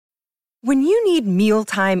When you need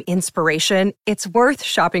mealtime inspiration, it's worth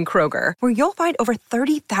shopping Kroger, where you'll find over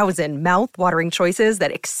 30,000 mouth-watering choices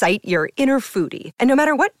that excite your inner foodie. And no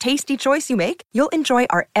matter what tasty choice you make, you'll enjoy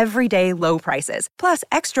our everyday low prices, plus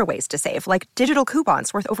extra ways to save, like digital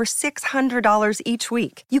coupons worth over $600 each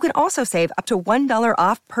week. You can also save up to $1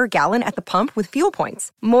 off per gallon at the pump with fuel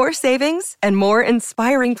points. More savings and more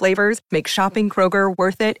inspiring flavors make shopping Kroger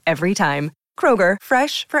worth it every time. Kroger,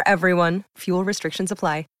 fresh for everyone. Fuel restrictions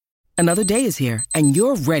apply. Another day is here, and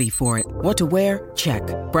you're ready for it. What to wear? Check.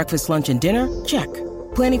 Breakfast, lunch, and dinner? Check.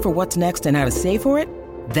 Planning for what's next and how to save for it?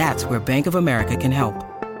 That's where Bank of America can help.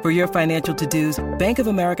 For your financial to-dos, Bank of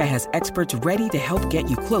America has experts ready to help get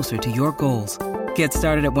you closer to your goals. Get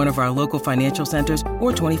started at one of our local financial centers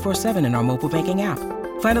or 24/7 in our mobile banking app.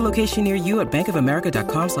 Find a location near you at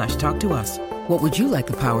bankofamerica.com/talktous. What would you like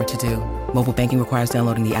the power to do? Mobile banking requires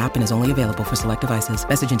downloading the app and is only available for select devices.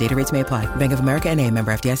 Message and data rates may apply. Bank of America N.A.,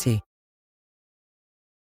 member FDIC.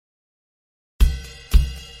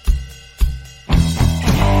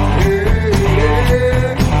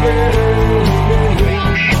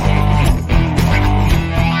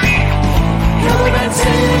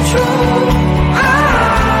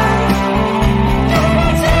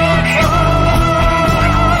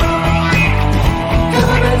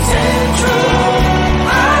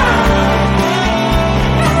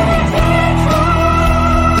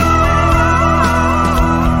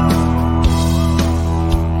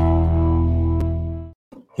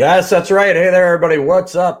 Yes, that's right. Hey there, everybody.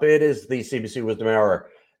 What's up? It is the CBC Wizdumb Hour,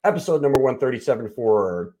 episode number 137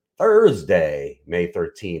 for Thursday, May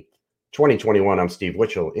 13th, 2021. I'm Steve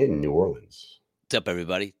Witchell in New Orleans. What's up,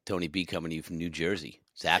 everybody? Tony B coming to you from New Jersey.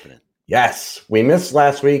 It's happening. Yes, we missed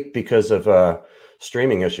last week because of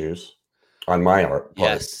streaming issues on my part.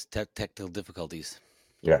 Yes, technical difficulties.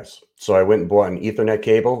 Yes. So I went and bought an Ethernet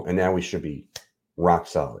cable, and now we should be rock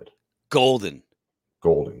solid. Golden.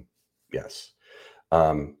 Yes.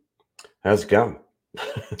 How's it going?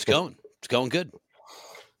 It's going good.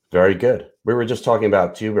 Very good. We were just talking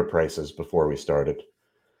about tuba prices before we started.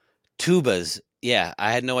 Tubas. Yeah.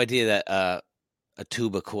 I had no idea that a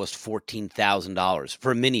tuba cost $14,000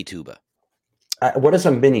 for a mini tuba. What is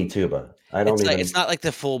a mini tuba? It's not like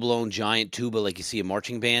the full-blown giant tuba like you see a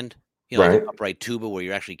marching band. You know, right. Like an upright tuba where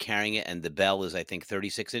you're actually carrying it, and the bell is, I think,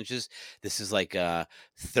 36 inches. This is like a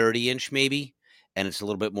 30-inch maybe, and it's a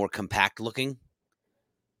little bit more compact looking.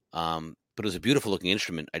 But it was a beautiful looking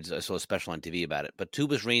instrument. I saw a special on TV about it. But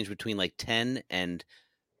tubas range between like $10,000 and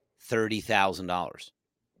 $30,000.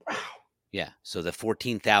 Wow. Yeah. So the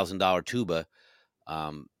 $14,000 tuba,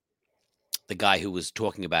 the guy who was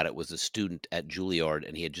talking about it was a student at Juilliard,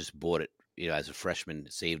 and he had just bought it, as a freshman,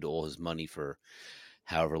 saved all his money for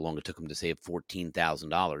however long it took him to save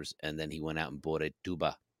 $14,000, and then he went out and bought a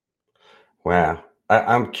tuba. Wow.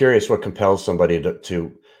 I'm curious what compels somebody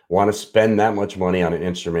to want to spend that much money on an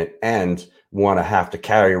instrument and want to have to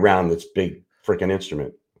carry around this big freaking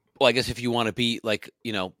instrument. Well, I guess if you want to be like,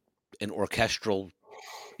 an orchestral,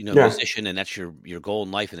 musician, and that's your goal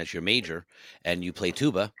in life, and that's your major, and you play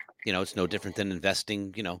tuba, it's no different than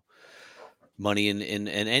investing, money in an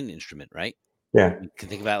end instrument, right? Yeah. You can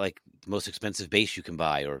think about like the most expensive bass you can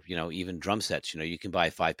buy, or, even drum sets. You can buy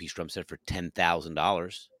a 5-piece drum set for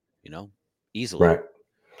 $10,000, easily. Right.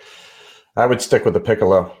 I would stick with the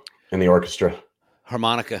piccolo in the orchestra.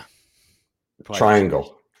 Harmonica.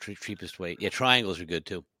 Triangle. Cheapest way. Yeah, triangles are good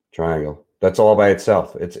too. Triangle. That's all by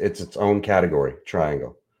itself. It's its own category.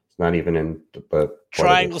 Triangle. It's not even in the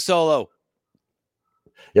triangle solo.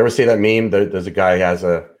 You ever see that meme? There's a guy who has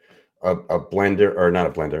a blender, or not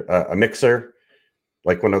a blender, a mixer,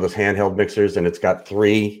 like one of those handheld mixers, and it's got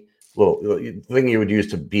three little thing you would use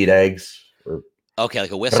to beat eggs. Okay,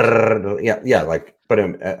 like a whisk. Yeah, like put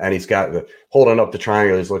him, and he's got holding up the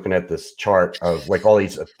triangle. He's looking at this chart of like all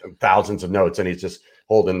these thousands of notes, and he's just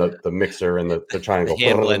holding the mixer and the triangle. The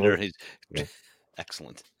hand blender. Yeah.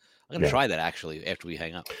 Excellent. I'm gonna try that actually after we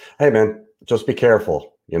hang up. Hey man, just be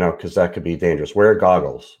careful, because that could be dangerous. Wear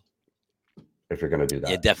goggles if you're gonna do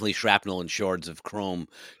that. Yeah, definitely shrapnel and shards of chrome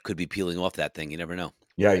could be peeling off that thing. You never know.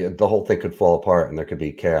 Yeah, the whole thing could fall apart, and there could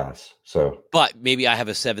be chaos. So, but maybe I have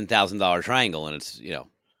a $7,000 triangle, and it's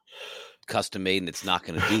custom made, and it's not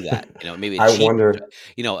going to do that. Maybe I wonder. A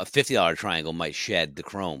 $50 triangle might shed the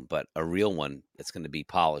chrome, but a real one that's going to be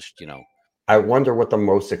polished. I wonder what the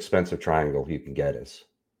most expensive triangle you can get is.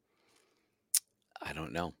 I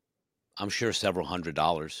don't know. I'm sure several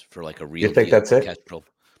 $100s for like a real. You think that's orchestral.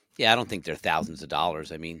 Yeah, I don't think they're thousands of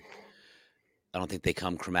dollars. I mean, I don't think they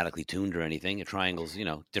come chromatically tuned or anything. A triangle's,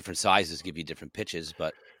 different sizes give you different pitches,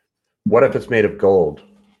 but what if it's made of gold?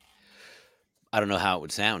 I don't know how it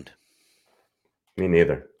would sound. Me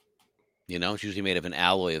neither. It's usually made of an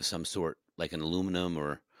alloy of some sort, like an aluminum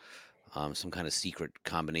or some kind of secret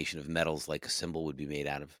combination of metals, like a cymbal would be made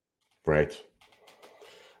out of. Right.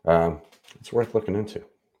 It's worth looking into.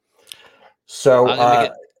 So,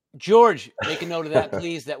 George, make a note of that,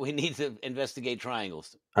 please, that we need to investigate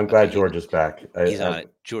triangles. I'm glad George is back. He's on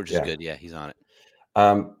it. George is good. Yeah, he's on it.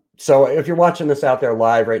 So if you're watching this out there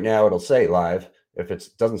live right now, it'll say live. If it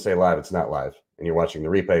doesn't say live, it's not live, and you're watching the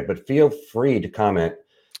replay. But feel free to comment,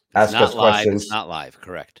 ask us questions. It's not live,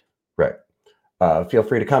 correct? Right. Feel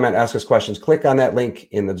free to comment, ask us questions. Click on that link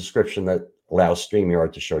in the description that allows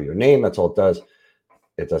StreamYard to show your name. That's all it does.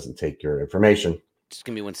 It doesn't take your information. Just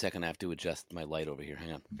give me 1 second. I have to adjust my light over here.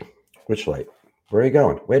 Hang on. Which light? Where are you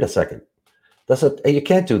going? Wait a second. You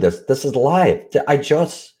can't do this. This is live. I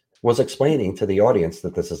just was explaining to the audience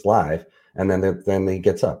that this is live, and then he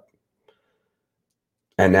gets up.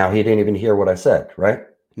 And now he didn't even hear what I said, right?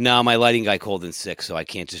 No, my lighting guy called in sick, so I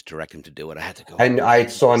can't just direct him to do it. I had to go. And I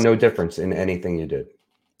saw no difference in anything you did.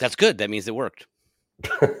 That's good. That means it worked.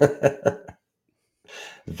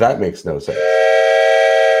 That makes no sense.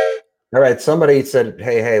 All right. Somebody said,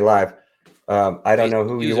 hey, live. I don't know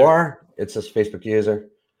who you are. It says Facebook user.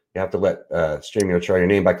 You have to let StreamYard show your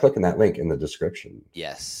name by clicking that link in the description.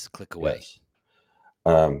 Yes. Click away.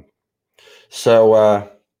 Yes.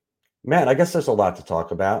 So, man, I guess there's a lot to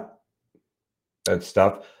talk about and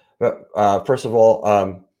stuff. But first of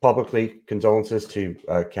all, publicly condolences to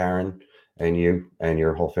Karen and you and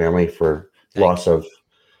your whole family for loss of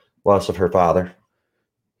her father.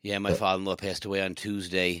 Yeah, my father-in-law passed away on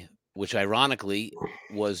Tuesday, which ironically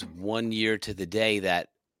was 1 year to the day that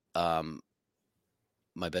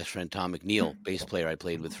my best friend Tom McNeil, bass player I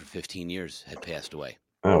played with for 15 years, had passed away.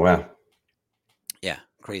 Oh, wow. Yeah,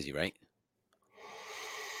 crazy, right?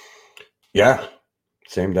 Yeah,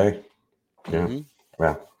 same day. Yeah,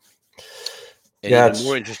 wow. And even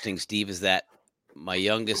more interesting, Steve, is that my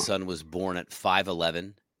youngest son was born at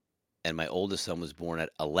 5'11", and my oldest son was born at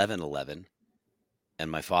 11'11",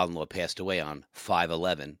 and my father-in-law passed away on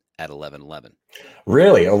 5'11" at 11'11".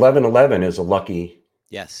 Really, 11'11" is a lucky.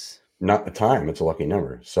 Yes. Not the time; it's a lucky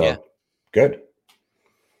number. So, yeah. Good.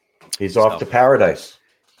 He's off to paradise.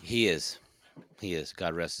 He is.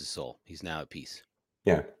 God rest his soul. He's now at peace.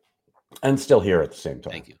 Yeah, and still here at the same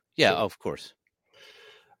time. Thank you. Yeah, of course.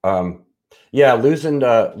 Yeah,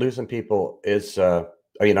 losing people is.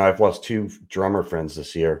 I've lost 2 drummer friends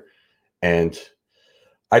this year, and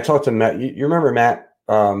I talked to Matt. You remember Matt?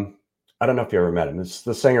 I don't know if you ever met him. It's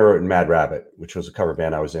the singer in Mad Rabbit, which was a cover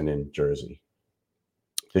band I was in Jersey.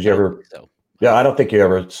 Did you ever? So. Yeah, I don't think you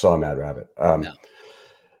ever saw Mad Rabbit. No.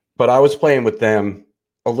 But I was playing with them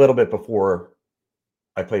a little bit before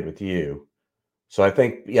I played with you. So I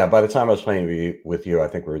think, by the time I was playing with you, I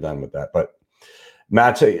think we were done with that. But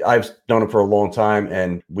Matt, I've known him for a long time,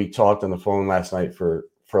 and we talked on the phone last night for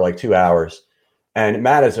like 2 hours. And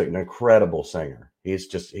Matt is an incredible singer. He's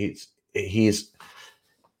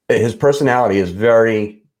his personality is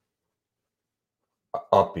very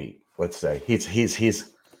upbeat. Let's say he's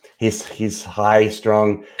high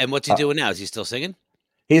strung. And what's he doing now? Is he still singing?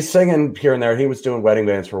 He's singing here and there. He was doing wedding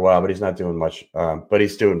bands for a while, but he's not doing much. But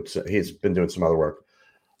he's been doing some other work.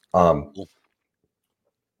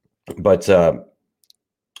 But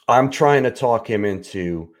I'm trying to talk him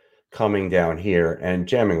into coming down here and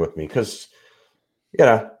jamming with me because,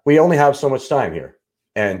 we only have so much time here,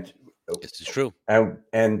 and this is true.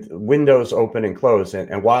 And windows open and close,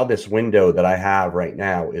 and while this window that I have right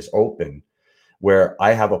now is open, where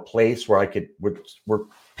I have a place where where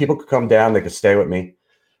people could come down, they could stay with me.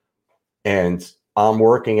 And I'm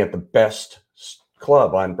working at the best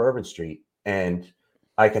club on Bourbon Street, and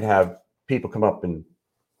I can have people come up and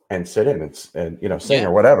sit in and sing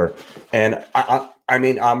or whatever. And I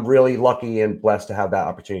mean, I'm really lucky and blessed to have that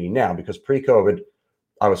opportunity now, because pre-COVID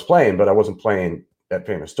I was playing, but I wasn't playing at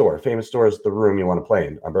Famous Store. Famous Store is the room you want to play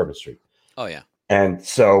in on Bourbon Street. Oh yeah. And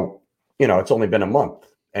so, it's only been a month,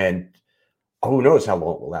 and who knows how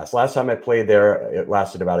long it will last. Last time I played there, it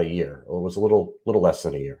lasted about a year. It was a little less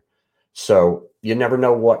than a year. So you never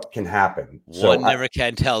know what can happen. One never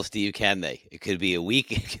can tell, Steve, can they? It could be a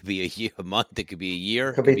week, it could be a year, a month, it could be a year,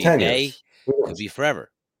 it could be 10 years. It could be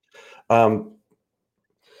forever.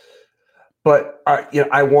 But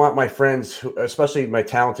I want my friends, especially my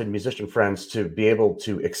talented musician friends, to be able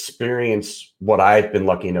to experience what I've been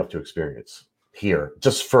lucky enough to experience here,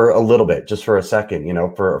 just for a little bit, just for a second,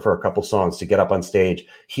 for a couple songs, to get up on stage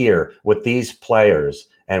here with these players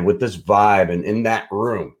and with this vibe and in that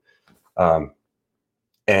room.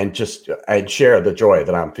 And share the joy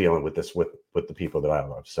that I'm feeling with the people that I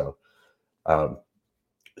love. So,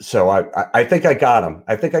 So I think I got him.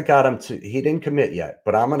 I think I got him to. He didn't commit yet,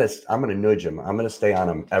 but I'm gonna nudge him. I'm gonna stay on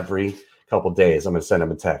him every couple days. I'm gonna send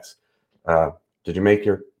him a text. Did you make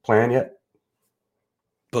your plan yet?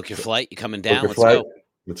 Book your flight. You coming Book down? your Let's flight. go.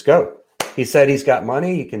 Let's go. He said he's got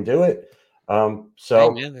money. He can do it. So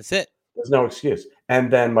Hey, man, that's it. there's no excuse.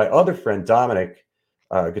 And then my other friend Dominic,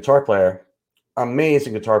 guitar player,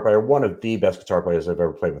 amazing guitar player, one of the best guitar players I've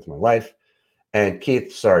ever played with in my life. And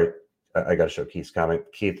Keith, sorry, I got to show Keith's comment.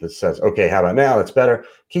 Keith says, "Okay, how about now? That's better."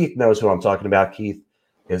 Keith knows who I'm talking about. Keith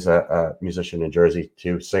is a musician in Jersey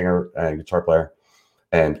too, singer and guitar player,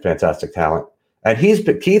 and fantastic talent. And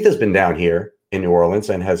Keith has been down here in New Orleans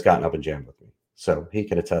and has gotten up and jammed with me, so he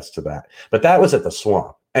can attest to that. But that was at the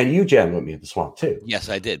Swamp, and you jammed with me at the Swamp too. Yes,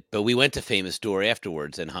 I did. But we went to Famous Door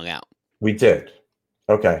afterwards and hung out. We did.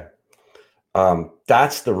 Okay,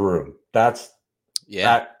 that's the room. That's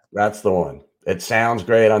the one. It sounds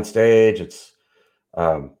great on stage. It's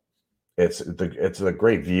a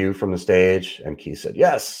great view from the stage. And Keith said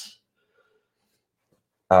yes.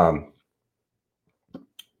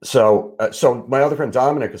 So my other friend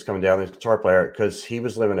Dominic is coming down, this guitar player, because he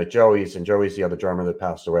was living at Joey's, and Joey's the other drummer that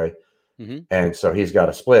passed away. Mm-hmm. And so he's got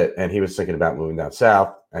a split, and he was thinking about moving down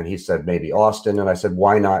south. And he said maybe Austin. And I said,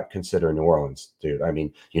 why not consider New Orleans, dude? I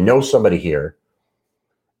mean, you know somebody here,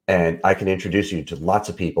 and I can introduce you to lots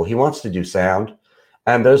of people. He wants to do sound,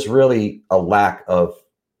 and there's really a lack of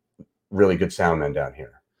really good sound men down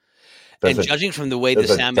here. Judging from the way the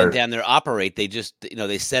sound men down there operate, they just,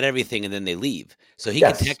 they set everything and then they leave. So he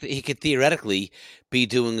could theoretically be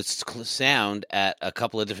doing sound at a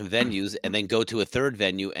couple of different venues and then go to a third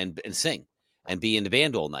venue and sing and be in the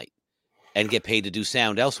band all night and get paid to do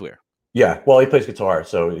sound elsewhere. Yeah. Well, he plays guitar,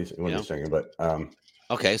 so he's singing, but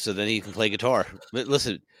okay, so then he can play guitar. But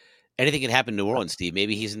listen, anything can happen in New Orleans, Steve.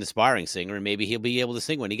 Maybe he's an aspiring singer, and maybe he'll be able to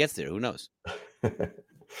sing when he gets there. Who knows?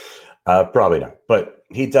 Probably not, but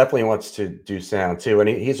he definitely wants to do sound too, and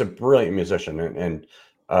he's a brilliant musician. And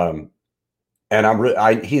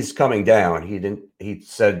he's coming down. He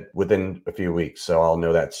said within a few weeks, so I'll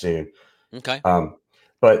know that soon. Okay.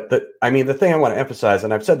 But the thing I want to emphasize,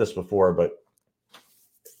 and I've said this before, but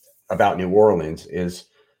about New Orleans is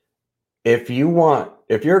if you're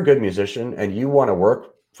a good musician and you want to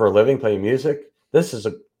work for a living playing music, this is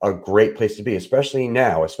a great place to be, especially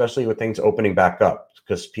now, especially with things opening back up,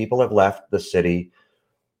 because people have left the city.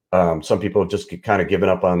 Some people have just kind of given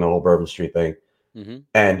up on the whole Bourbon Street thing. Mm-hmm.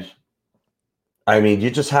 And I mean, you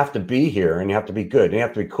just have to be here, and you have to be good, and you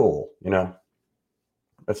have to be cool,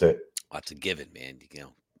 That's it. That's a given, man.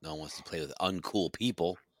 No one wants to play with uncool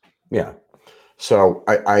people. Yeah. So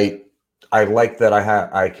I like that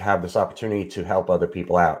I have this opportunity to help other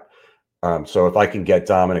people out. So if I can get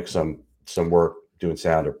Dominic some work doing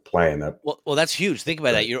sound or playing that. Well, that's huge. Think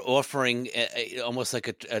about that. You're offering almost like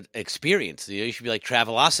an experience. You should be like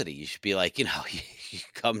Travelocity. You should be like, you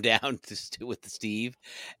come down with Steve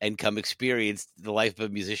and come experience the life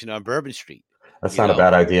of a musician on Bourbon Street. That's not a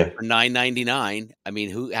bad idea. For $9.99. I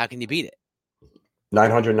mean, how can you beat it?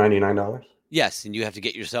 $999. Yes, and you have to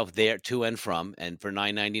get yourself there to and from, and for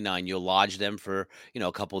 $9.99, you'll lodge them for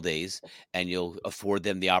a couple of days, and you'll afford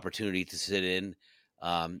them the opportunity to sit in,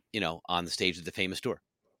 on the stage of the Famous Tour.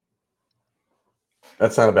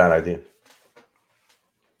 That's not a bad idea,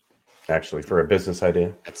 actually, for a business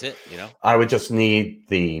idea. That's it. I would just need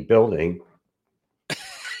the building.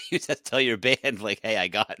 You just tell your band, like, "Hey, I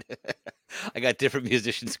got different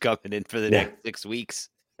musicians coming in for the next 6 weeks."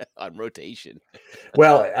 On rotation.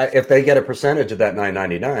 Well, if they get a percentage of that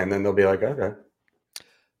 $9.99, then they'll be like, okay.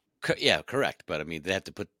 Yeah, correct. But I mean, they have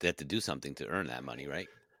to do something to earn that money, right?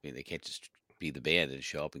 I mean, they can't just be the band and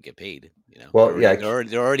show up and get paid. Well,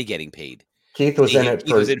 they're already getting paid. Keith was in it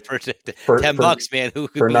for $10, man. Who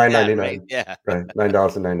could for $9.99? Right? Yeah, right.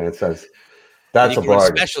 $9.99. That's a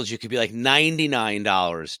bargain. Specials, you could be like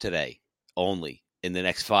 $99 today only in the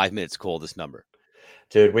next 5 minutes. Call this number,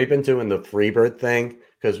 dude. We've been doing the Freebird thing.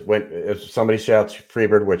 Because if somebody shouts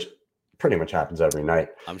Freebird, which pretty much happens every night,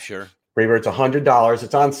 I'm sure Freebird's $100.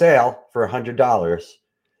 It's on sale for $100,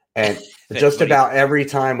 and just about every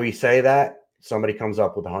time we say that, somebody comes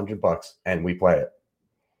up with $100 and we play it.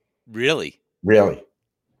 Really?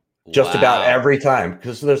 Just about every time,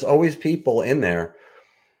 because there's always people in there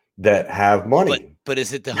that have money. But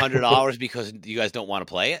is it the $100 because you guys don't want to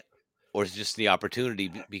play it? Or is it just the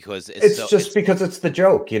opportunity because because it's the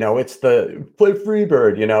joke, it's the play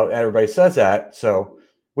Freebird, everybody says that. So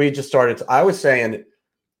we just started. I was saying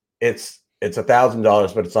it's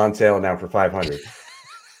 $1,000, but it's on sale now for $500.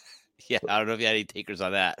 Yeah. I don't know if you had any takers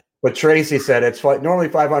on that, but Tracy said it's normally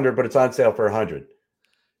 $500, but it's on sale for $100.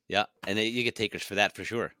 Yeah. And you get takers for that for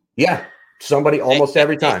sure. Yeah. Somebody almost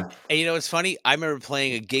every time. And you know, it's funny. I remember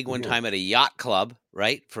playing a gig one time at a yacht club,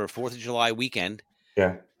 right, for 4th of July weekend.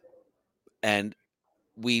 Yeah. And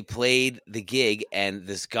we played the gig, and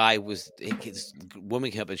this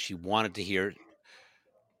woman came up and she wanted to hear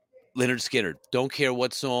Leonard Skinner. Don't care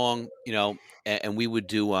what song, you know, and we would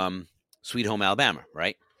do Sweet Home Alabama,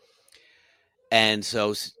 right? And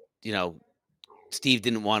so, you know, Steve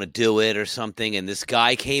didn't want to do it or something, and this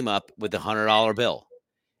guy came up with $100 bill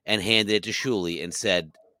and handed it to Shuley and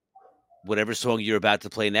said, whatever song you're about to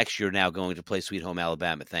play next, you're now going to play Sweet Home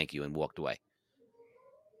Alabama. Thank you, and walked away.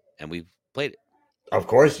 And we played it. Of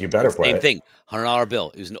course, you better play Same it. thing, $100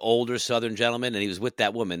 bill. He was an older Southern gentleman, and he was with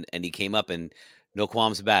that woman, and he came up and no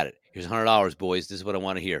qualms about it. Here's $100, boys. This is what I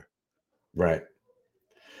want to hear. Right.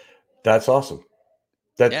 That's awesome.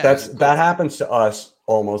 That happens to us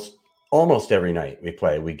almost every night we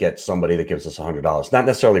play. We get somebody that gives us $100, not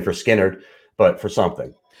necessarily for Skinner, but for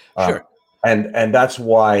something. Sure. And that's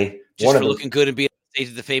why just for looking good and being on stage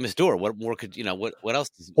at the Famous Door. What more could what else?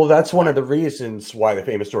 Well, that's one of the reasons why the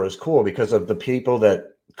Famous Door is cool, because of the people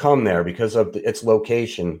that come there, because of its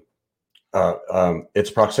location,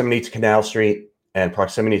 its proximity to Canal Street and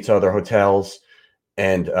proximity to other hotels,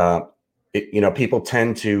 and people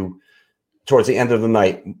tend to, towards the end of the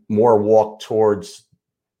night, more walk towards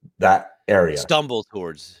that area. Stumble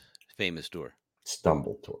towards Famous Door.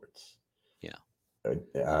 Stumble towards.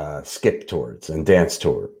 Yeah. Skip towards and dance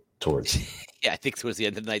towards. Yeah, I think towards the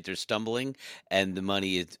end of the night they're stumbling, and the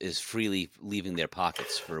money is freely leaving their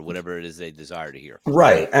pockets for whatever it is they desire to hear.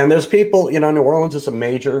 Right. And there's people, New Orleans is a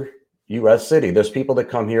major U.S. city. There's people that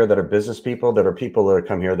come here that are business people, that are people that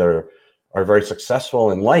come here that are very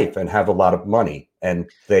successful in life and have a lot of money, and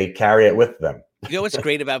they carry it with them. You know what's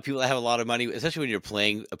great about people that have a lot of money, especially when you're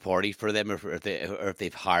playing a party for them, or if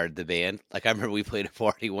they've hired the band. Like, I remember we played a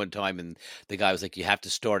party one time, and the guy was like, "You have to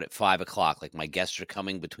start at 5:00. Like, my guests are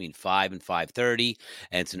coming between 5 and 5:30,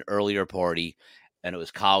 and it's an earlier party." And it was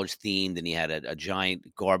college themed, and he had a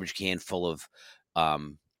giant garbage can full of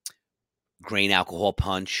grain alcohol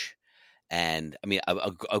punch, and I mean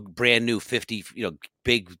a brand new 50,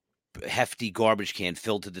 big, hefty garbage can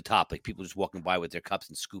filled to the top, like people just walking by with their cups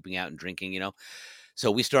and scooping out and drinking, So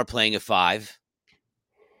we start playing at 5,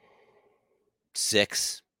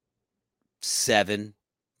 6, 7.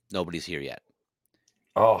 Nobody's here yet.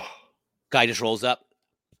 Oh, guy just rolls up,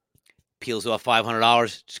 peels off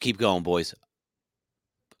 $500. Just keep going, boys.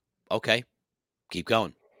 Okay, keep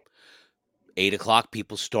going. 8:00,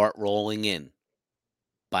 people start rolling in.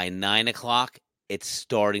 By 9:00, it's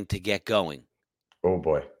starting to get going. Oh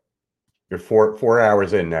boy. You're 4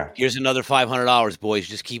 hours in now. Here's another $500, boys.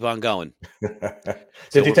 Just keep on going.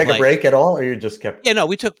 Did you take a break at all, or you just kept? Yeah, no,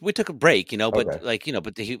 we took a break, but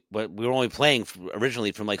okay. but we were only playing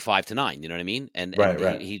originally from like 5 to 9. You know what I mean? And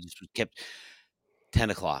right. He just kept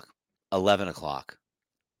 10:00, 11:00.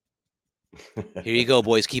 Here you go,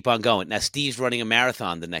 boys. Keep on going. Now Steve's running a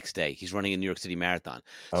marathon the next day. He's running a New York City marathon.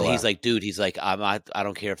 So he's like, dude, he's like, I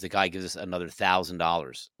don't care if the guy gives us another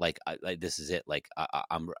 $1,000. Like, this is it. Like,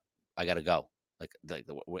 I gotta go. Like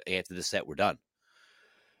after the set, we're done.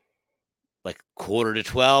 Like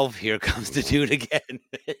 11:45, here comes the dude again,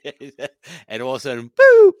 and all of a sudden,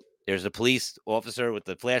 boop! There's a police officer with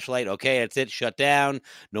the flashlight. Okay, that's it. Shut down.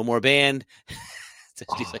 No more band.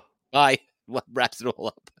 She's like, bye. Wraps it all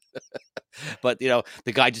up. But the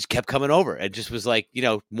guy just kept coming over and just was like,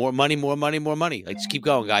 more money, more money, more money. Like, just keep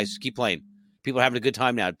going, guys. Just keep playing. People are having a good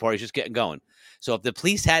time now. The party's just getting going. So if the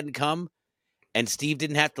police hadn't come and Steve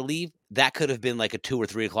didn't have to leave, that could have been like a 2 or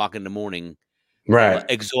 3 o'clock in the morning. Right.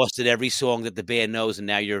 Exhausted every song that the band knows, and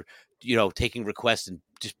now you're, taking requests and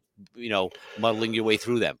just, muddling your way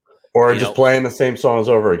through them. Or just playing the same songs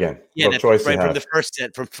over again. Yeah, no choice right from the first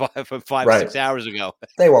set from 5 right. 6 hours ago.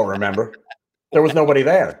 They won't remember. There was nobody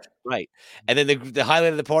there. Right. And then the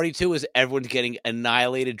highlight of the party, too, is everyone's getting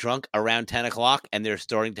annihilated drunk around 10:00, and they're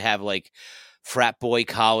starting to have, like, frat boy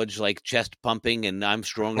college, like, chest pumping, and I'm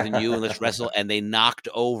stronger than you, and let's wrestle. And they knocked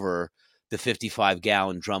over the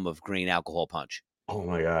 55-gallon drum of green alcohol punch. Oh,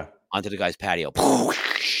 my God. Onto the guy's patio.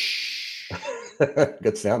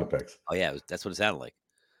 Good sound effects. Oh, yeah. That's what it sounded like.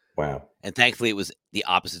 Wow. And thankfully, it was the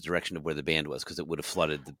opposite direction of where the band was, because it would have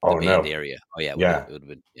flooded the band area. Oh, yeah. It would have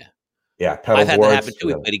been, yeah. Yeah, I've had that happen too.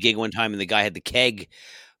 We played a gig one time, and the guy had the keg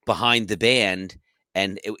behind the band,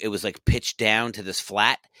 and it was like pitched down to this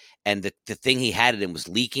flat, and the thing he had it in was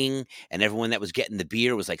leaking, and everyone that was getting the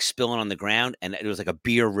beer was like spilling on the ground, and it was like a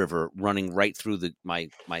beer river running right through my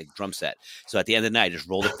drum set. So at the end of the night, I just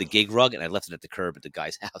rolled up the gig rug, and I left it at the curb at the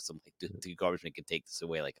guy's house. I'm like, dude, the garbage man can take this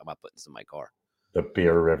away. Like, I'm not putting this in my car. The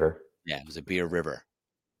beer river. Yeah, it was a beer river.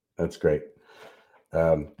 That's great.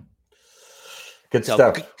 Good So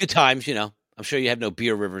stuff. good times, I'm sure you have no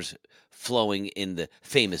beer rivers flowing in the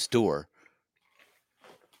famous door.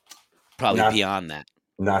 Probably Not beyond that.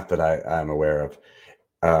 not that I'm aware of.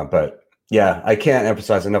 But yeah, I can't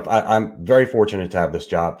emphasize enough. I'm very fortunate to have this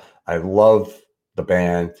job. I love the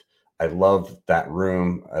band. I love that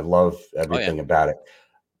room. I love Oh yeah. everything about it.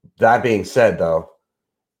 That being said, though,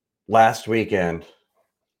 last weekend,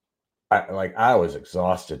 I was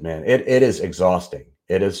exhausted, man. It is exhausting.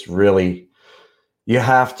 It is really, you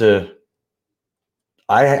have to,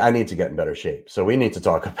 I need to get in better shape. So we need to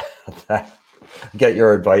talk about that. Get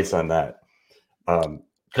your advice on that.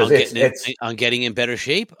 Because On getting in better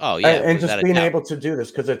shape. Oh yeah, and without just a being doubt. able to do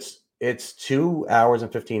this, because it's 2 hours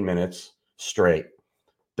and 15 minutes straight,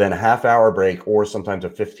 then a half hour break, or sometimes a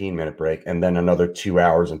 15-minute break, and then another 2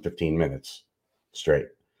 hours and 15 minutes straight.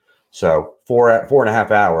 So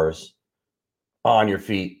 4.5 hours on your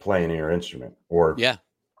feet playing your instrument, or Yeah.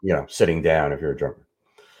 sitting down if you're a drummer.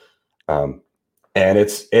 And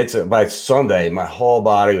it's by Sunday, my whole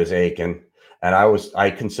body was aching, and I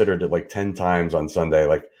considered it like 10 times on Sunday,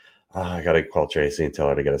 like, I gotta call Tracy and tell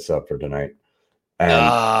her to get a sub for tonight.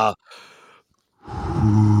 And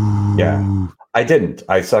yeah, I didn't.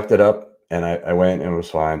 I sucked it up, and I went, and it was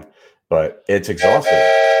fine. But it's exhausting.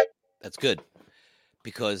 That's good,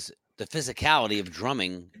 because the physicality of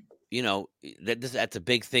drumming, that's a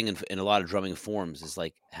big thing in a lot of drumming forms. Is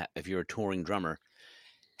like, if you're a touring drummer,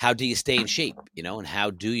 how do you stay in shape? And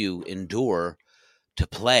how do you endure to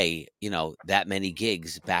play, that many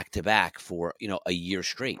gigs back to back for a year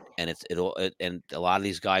straight? And and a lot of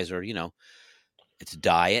these guys are, it's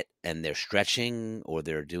diet, and they're stretching, or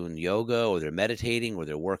they're doing yoga, or they're meditating, or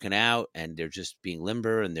they're working out, and they're just being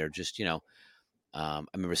limber, and they're just, I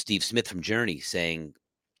remember Steve Smith from Journey saying,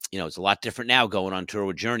 it's a lot different now going on tour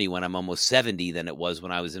with Journey when I'm almost 70 than it was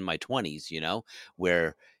when I was in my 20s,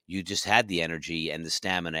 where you just had the energy and the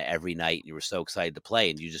stamina every night, and you were so excited to play,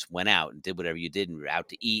 and you just went out and did whatever you did, and you were out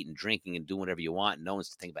to eat and drinking and doing whatever you want. And no one's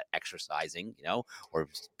thinking about exercising, or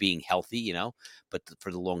being healthy, but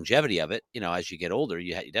for the longevity of it, as you get older,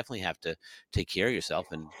 you definitely have to take care of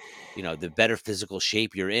yourself. And, the better physical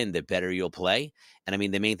shape you're in, the better you'll play. And I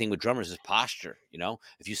mean, the main thing with drummers is posture.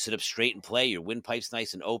 If you sit up straight and play, your windpipe's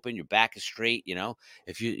nice and open, your back is straight.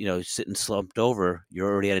 If you sitting slumped over,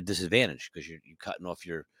 you're already at a disadvantage, because you're cutting off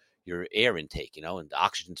your air intake. And the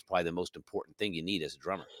oxygen's probably the most important thing you need as a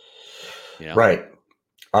drummer. Right.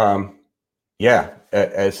 Yeah.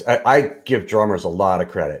 As I give drummers a lot of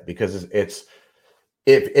credit, because it's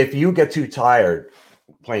if you get too tired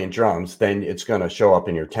playing drums, then it's going to show up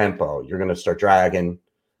in your tempo. You're going to start dragging.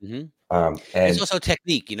 Mm-hmm. And it's also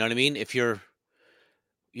technique. You know what I mean? If you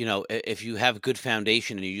have good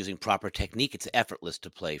foundation and you're using proper technique, it's effortless to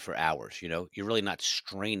play for hours. You're really not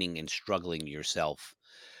straining and struggling yourself,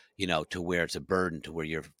 to where it's a burden, to where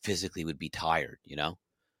you're physically would be tired.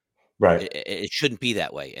 right. It shouldn't be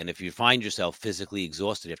that way. And if you find yourself physically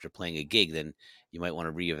exhausted after playing a gig, then you might want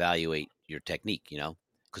to reevaluate your technique,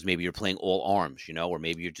 because maybe you're playing all arms, or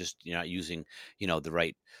maybe you're not using, the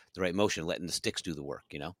right motion, letting the sticks do the work,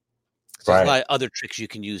 So there's a lot of other tricks you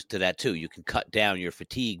can use to that too. You can cut down your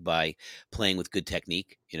fatigue by playing with good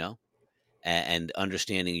technique, and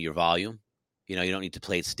understanding your volume. You don't need to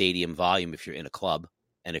play at stadium volume if you're in a club,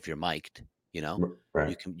 and if you're mic'd,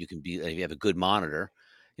 Right. you can be, if you have a good monitor,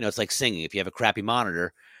 it's like singing. If you have a crappy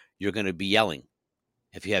monitor, you're going to be yelling.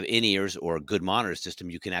 If you have in-ears or a good monitor system,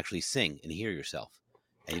 you can actually sing and hear yourself,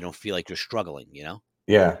 and you don't feel like you're struggling,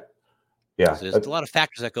 Yeah. So there's a lot of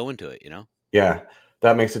factors that go into it, Yeah,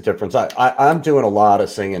 that makes a difference. I'm doing a lot of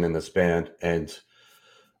singing in this band, and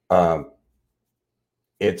I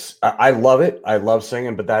love it. I love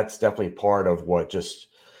singing, but that's definitely part of what, just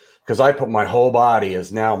because I put my whole body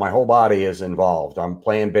is involved. I'm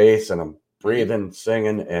playing bass, and I'm breathing,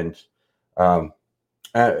 singing, and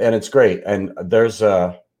it's great. And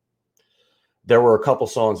there were a couple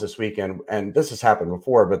songs this weekend, and this has happened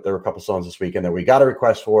before, but there were a couple songs this weekend that we got a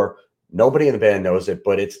request for. Nobody in the band knows it,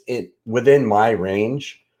 but it's within my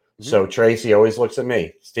range. Mm-hmm. So Tracy always looks at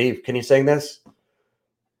me, Steve, can you sing this?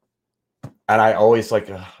 And I always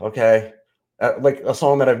okay, like a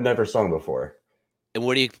song that I've never sung before. And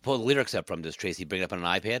where do you pull the lyrics up from? Does Tracy bring it up on an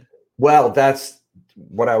iPad? Well, that's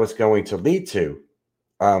what I was going to lead to.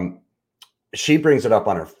 She brings it up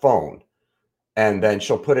on her phone, and then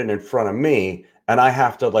she'll put it in front of me, and I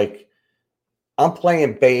have to I'm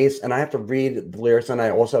playing bass, and I have to read the lyrics, and I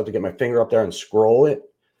also have to get my finger up there and scroll it.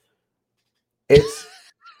 Dude,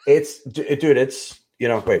 it's,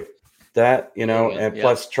 wait, that, and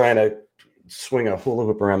plus trying to swing a hula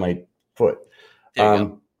hoop around my foot.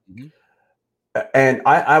 And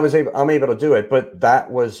I'm able to do it, but that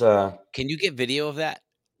was, Can you get video of that?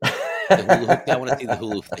 The hula hoop. I want to see the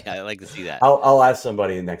hula hoop. Yeah, I'd like to see that. I'll ask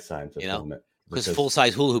somebody next time to film it. Because full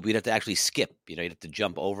size hula hoop, you'd have to actually skip. You'd have to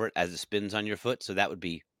jump over it as it spins on your foot. So that would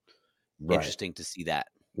be interesting to see that.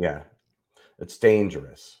 Yeah, it's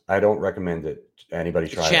dangerous. I don't recommend it. Anybody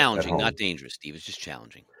try it at challenging, home. not dangerous, Steve. It's just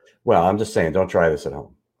challenging. Well, I'm just saying, don't try this at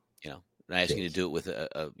home. I'm asking you to do it with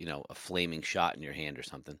a flaming shot in your hand or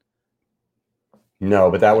something. No,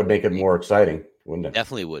 but that would make it more exciting, wouldn't it?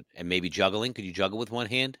 Definitely would. And maybe juggling. Could you juggle with one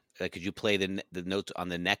hand? Could you play the notes on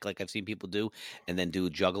the neck like I've seen people do, and then do a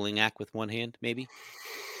juggling act with one hand? Maybe.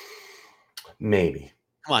 Come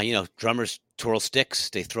on, drummers twirl sticks.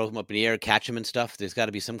 They throw them up in the air, catch them and stuff. There's got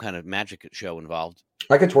to be some kind of magic show involved.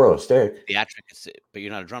 I could twirl a stick. But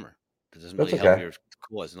you're not a drummer. It doesn't really help your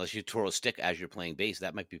cause unless you twirl a stick as you're playing bass.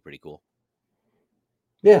 That might be pretty cool.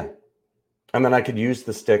 Yeah, and then I could use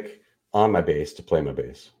the stick on my bass to play my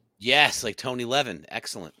bass. Yes, like Tony Levin.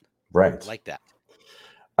 Excellent. Right. I like that.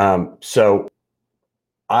 So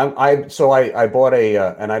I bought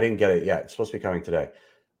and I didn't get it yet. It's supposed to be coming today.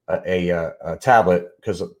 A tablet,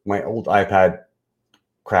 because my old iPad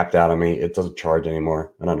crapped out on me. It doesn't charge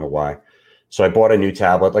anymore. I don't know why. So I bought a new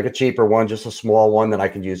tablet, like a cheaper one, just a small one that I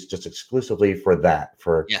can use just exclusively for that.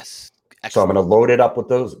 Yes. Excellent. So I'm going to load it up with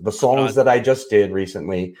the songs that I just did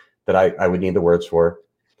recently that I would need the words for.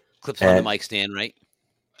 Clips on the mic stand, right?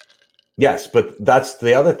 Yes, but that's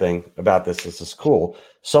the other thing about this. This is cool.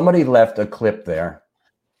 Somebody left a clip there,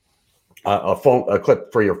 a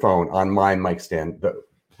clip for your phone on my mic stand.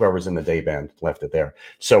 Whoever's in the day band left it there.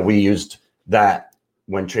 So we used that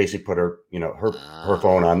when Tracy put her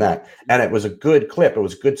phone on that, and it was a good clip. It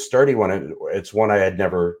was a good sturdy one. It's one I had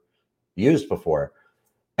never used before,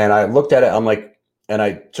 and I looked at it. I'm like, and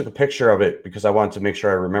I took a picture of it because I wanted to make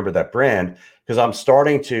sure I remember that brand. Because I'm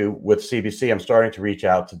starting to, with CBC, I'm starting to reach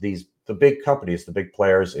out to the big companies, the big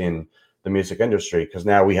players in the music industry, because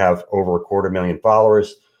now we have over 250,000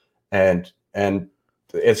 followers, and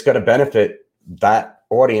it's going to benefit that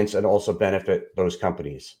audience and also benefit those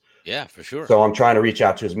companies. Yeah, for sure. So I'm trying to reach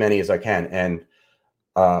out to as many as I can. And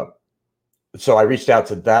so I reached out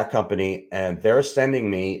to that company, and they're sending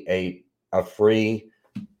me a free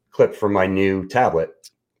clip from my new tablet.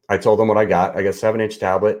 I told them what I got. I got a 7-inch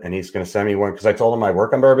tablet, and he's going to send me one because I told him I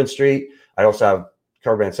work on Bourbon Street. I also have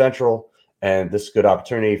Cover Band Central, and this is a good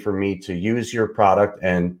opportunity for me to use your product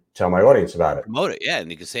and tell my audience about it. Promote it, yeah,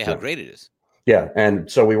 and you can say how great it is. Yeah,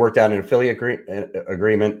 and so we worked out an affiliate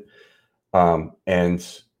agreement, and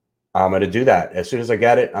I'm going to do that. As soon as I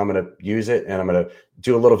get it, I'm going to use it, and I'm going to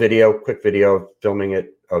do a little quick video, filming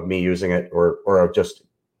it of me using it, or of just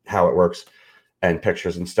how it works, and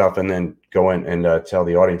pictures and stuff, and then go in and tell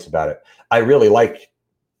the audience about it. I really like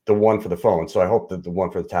the one for the phone, so I hope that the one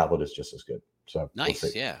for the tablet is just as good. So nice,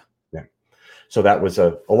 we'll yeah. So that was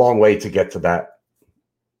a long way to get to that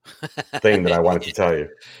thing that I wanted to tell you.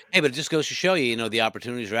 Hey, but it just goes to show you, the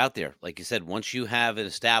opportunities are out there. Like you said, once you have an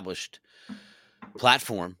established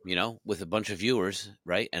platform, with a bunch of viewers,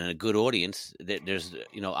 right, and a good audience, there's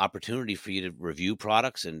opportunity for you to review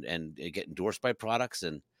products and get endorsed by products,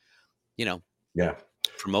 and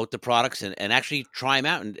promote the products and actually try them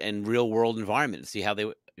out in real world environment and see how they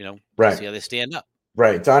see how they stand up.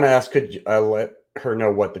 Right. Donna asked, could I let her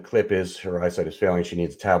know what the clip is? Her eyesight is failing. She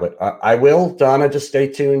needs a tablet. I will, Donna. Just stay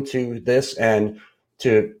tuned to this and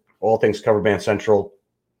to all things Cover Band Central.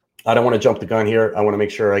 I don't want to jump the gun here. I want to make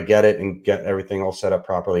sure I get it and get everything all set up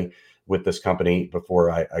properly with this company before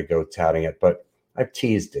I go touting it. But I've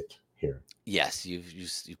teased it here. Yes, you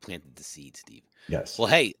planted the seed, Steve. Yes. Well,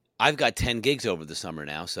 hey, I've got 10 gigs over the summer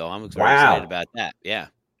now, so I'm very excited about that. Yeah.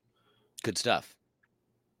 Good stuff.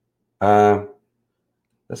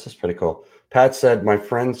 This is pretty cool. Pat said, my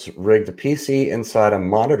friends rigged a PC inside a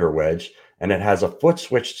monitor wedge, and it has a foot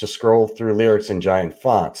switch to scroll through lyrics in giant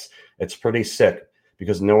fonts. It's pretty sick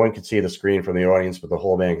because no one can see the screen from the audience, but the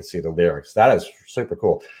whole band can see the lyrics. That is super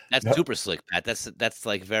cool. That's super slick, Pat. That's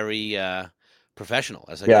like very professional.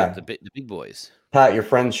 That's like the big boys. Pat, your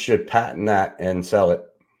friends should patent that and sell it.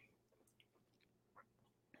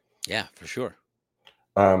 Yeah, for sure.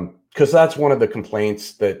 Because that's one of the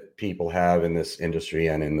complaints that people have in this industry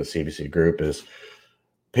and in the CBC group is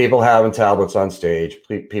people having tablets on stage,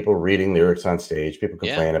 people reading lyrics on stage, people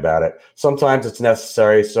complain about it. Sometimes it's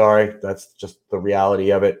necessary. Sorry, that's just the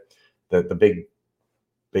reality of it. The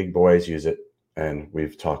big boys use it, and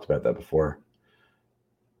we've talked about that before.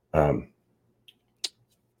 But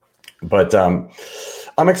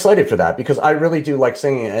I'm excited for that because I really do like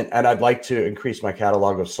singing, and I'd like to increase my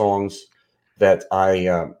catalog of songs that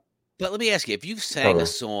I. But let me ask you: if you've sang a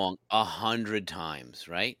song 100 times,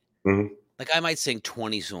 right? Mm-hmm. Like I might sing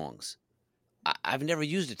 20 songs. I've never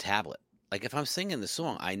used a tablet. Like if I'm singing the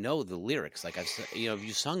song, I know the lyrics. Like if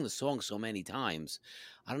you sung the song so many times,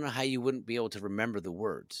 I don't know how you wouldn't be able to remember the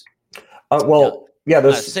words. You know, Well, yeah, I'm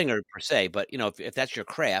not a this singer per se, but if that's your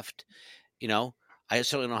craft, you know, I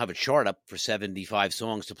certainly don't have a chart up for 75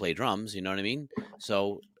 songs to play drums. You know what I mean?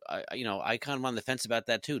 So I kind of on the fence about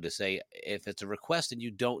that too. To say if it's a request and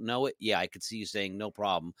you don't know it, yeah, I could see you saying no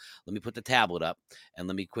problem. Let me put the tablet up and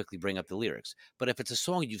let me quickly bring up the lyrics. But if it's a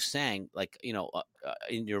song you've sang like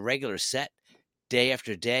in your regular set, day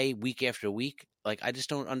after day, week after week, like I just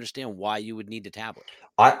don't understand why you would need a tablet.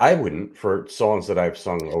 I wouldn't for songs that I've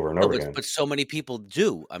sung over and No, over but again. but so many people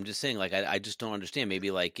do. I'm just saying, like I just don't understand.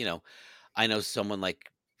 Maybe like I know someone like,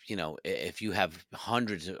 if you have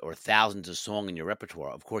hundreds or thousands of song in your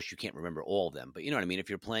repertoire, of course you can't remember all of them. But you know what I mean? If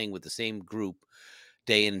you're playing with the same group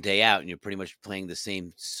day in and day out and you're pretty much playing the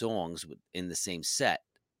same songs in the same set,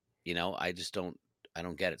 I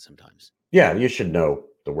don't get it sometimes. Yeah, you should know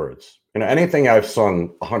the words. Anything I've sung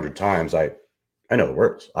 100 times, I know the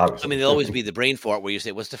words, I mean, obviously. there'll always be the brain fart where you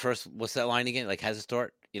say, what's that line again? Like, how's it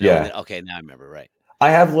start? And Yeah. then, okay, now I remember, right. I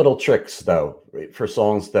have little tricks though for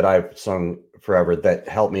songs that I've sung forever that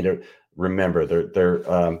help me to remember.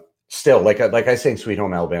 They're still like I sing "Sweet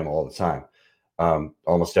Home Alabama" all the time,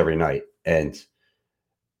 almost every night, and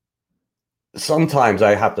sometimes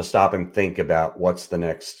I have to stop and think about what's the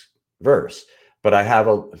next verse. But I have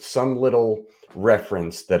some little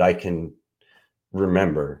reference that I can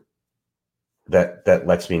remember that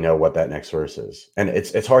lets me know what that next verse is, and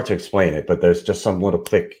it's hard to explain it, but there's just some little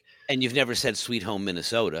click. And you've never said "Sweet Home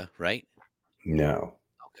Minnesota," right? No.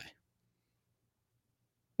 Okay.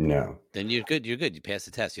 No. Then you're good. You're good. You passed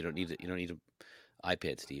the test. You don't need an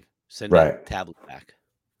iPad, Steve. Send Right. that tablet back.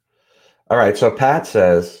 All right. So Pat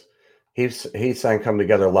says he sang "Come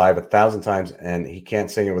Together" live 1,000 times, and he can't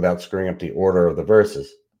sing it without screwing up the order of the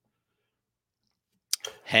verses.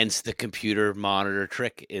 Hence the computer monitor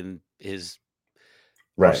trick in his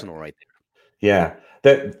Right. arsenal right there. Yeah.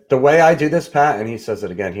 The way I do this, Pat, and he says it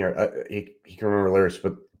again here. He can remember lyrics,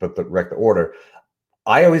 but the order.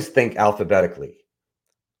 I always think alphabetically.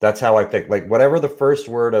 That's how I think. Like whatever the first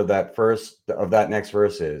word of that next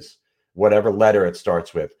verse is, whatever letter it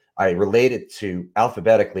starts with, I relate it to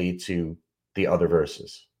alphabetically to the other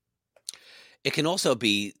verses. It can also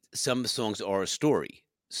be some songs are a story,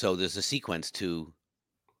 so there's a sequence to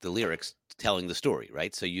the lyrics telling the story,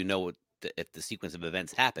 right? So if the sequence of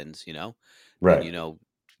events happens, then Right. you know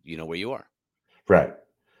where you are. Right.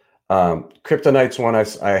 Kryptonite's one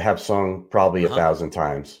I have sung probably 1,000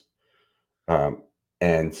 times.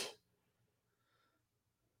 And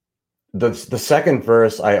the second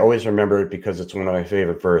verse, I always remember it because it's one of my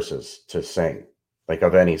favorite verses to sing, like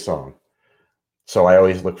of any song. So I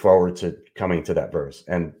always look forward to coming to that verse.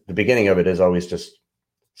 And the beginning of it is always just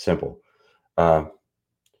simple.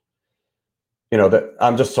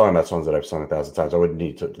 I'm just talking about songs that I've sung 1,000 times. I wouldn't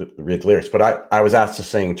need to read the lyrics, but I was asked to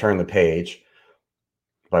sing "Turn the Page"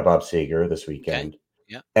 by Bob Seger this weekend. Okay.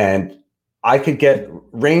 Yeah. And I could get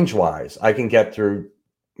range-wise, I can get through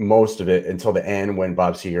most of it until the end when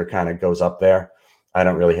Bob Seger kind of goes up there. I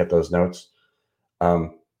don't really hit those notes.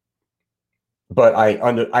 But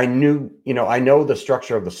I knew, I know the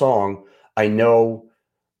structure of the song. I know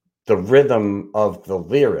the rhythm of the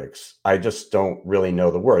lyrics. I just don't really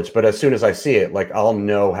know the words. But as soon as I see it, like I'll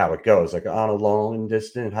know how it goes. Like on a long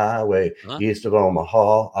distant highway east of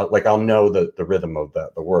Omaha, I'll know the rhythm of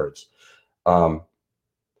the words.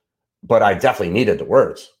 But I definitely needed the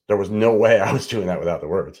words. There was no way I was doing that without the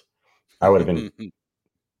words. I would have been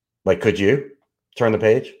like, could you turn the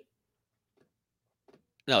page?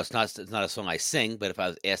 No, it's not a song I sing, but if I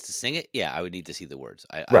was asked to sing it, yeah, I would need to see the words.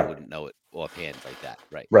 I wouldn't know it offhand like that.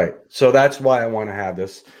 Right. Right. So that's why I want to have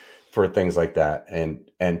this for things like that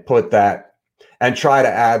and put that and try to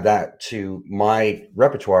add that to my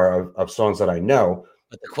repertoire of songs that I know.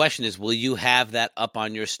 But the question is, will you have that up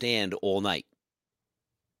on your stand all night?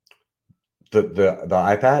 The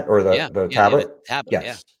iPad or the tablet? The tablet.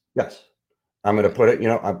 Yes. Yeah. Yes. I'm going to put it,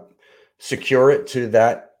 I'm secure it to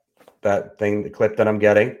that thing, the clip that I'm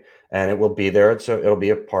getting, and it will be there. So it'll be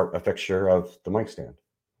a fixture of the mic stand,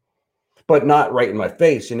 but not right in my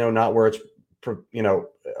face, not where it's,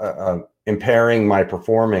 impairing my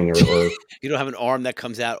performing or you don't have an arm that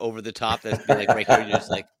comes out over the top that's like right here. You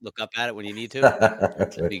just like look up at it when you need to.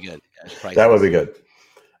 That'd be good. That would be good.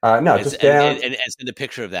 No, just down and send a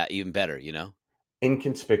picture of that even better,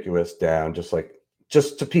 inconspicuous down,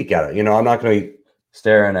 just to peek at it. I'm not going to be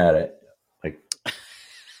staring at it like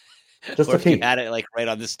just or to if peek. You had it like right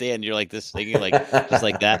on the stand. You're like this thinking like just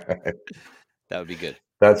like that. That would be good.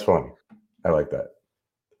 That's funny. I like that.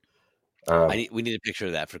 We need a picture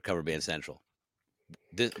of that for Cover Band Central.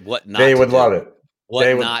 What not They to would do. love it. What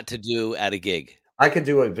They would. not to do at a gig. I could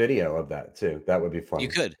do a video of that too. That would be funny. You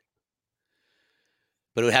could.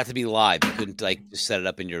 But it would have to be live. You couldn't like just set it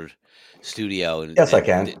up in your studio and, Yes, I and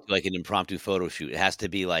can. do like an impromptu photo shoot. It has to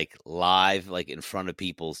be like live, like in front of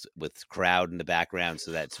people with crowd in the background,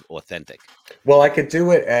 so that's authentic. Well, I could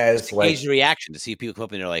do it as Just to like gauge the reaction to see if people come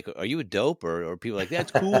up and they're like, "Are you a dope?" Or people are like,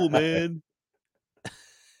 "That's cool, man."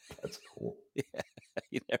 that's cool. Yeah,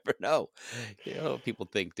 you never know. You know what people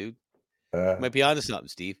think, dude. Uh, Might be onto something,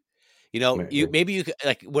 Steve. You know, maybe you could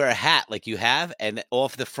like wear a hat like you have, and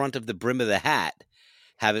off the front of the brim of the hat,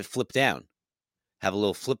 have it flip down. Have a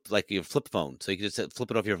little flip like your flip phone, so you can just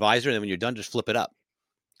flip it off your visor, and then when you're done, just flip it up.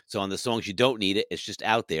 So on the songs you don't need it, it's just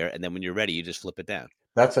out there, and then when you're ready, you just flip it down.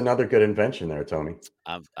 That's another good invention there, Tony.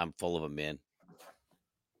 I'm full of them, man.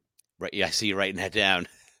 Right? Yeah, I see you writing that down.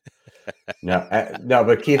 No,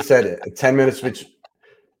 but Keith said 10 minutes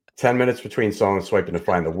 10 minutes between songs, swiping to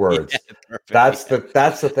find the words. Yeah, that's the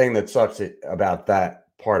thing that sucks about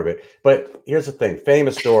that part of it. But here's the thing: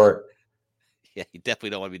 Famous Store. Yeah, you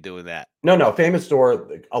definitely don't want to be doing that. No, Famous Store.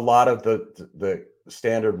 A lot of the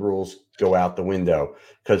standard rules go out the window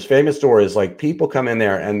because Famous Store is like people come in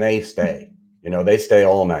there and they stay. They stay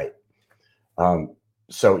all night.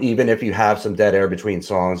 So even if you have some dead air between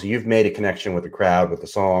songs, you've made a connection with the crowd with the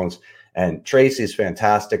songs. And Tracy's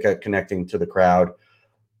fantastic at connecting to the crowd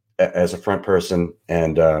as a front person.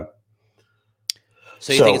 And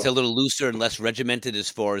so you think it's a little looser and less regimented as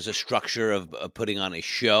far as a structure of putting on a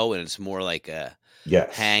show, and it's more like a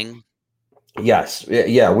hang? Yes.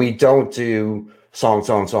 Yeah. We don't do song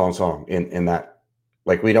in that.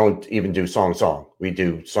 Like we don't even do song. We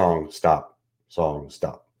do song, stop.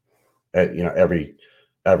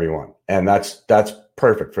 Everyone. And that's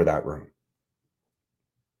perfect for that room.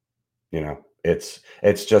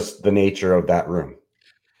 It's just the nature of that room.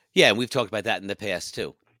 Yeah, and we've talked about that in the past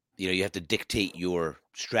too. You have to dictate your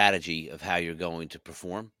strategy of how you're going to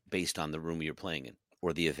perform based on the room you're playing in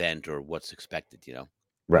or the event or what's expected,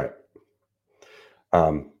 Right.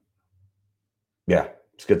 Yeah,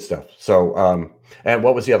 it's good stuff. So, and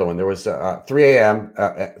what was the other one? There was 3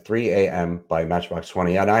 a.m. by Matchbox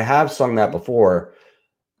 20. And I have sung that before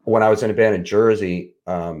when I was in a band in Jersey,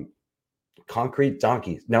 Concrete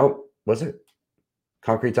Donkeys. No, was it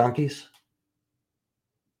Concrete Donkeys?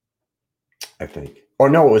 I think. Or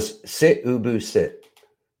no, it was Sit Ubu Sit.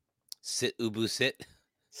 Sit Ubu Sit?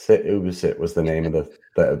 Sit Ubu Sit was the name of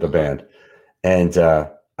the band. And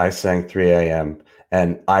I sang 3 a.m.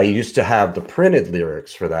 And I used to have the printed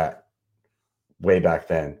lyrics for that way back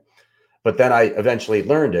then. But then I eventually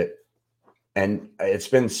learned it. And it's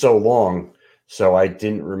been so long, so I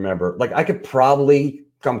didn't remember. Like I could probably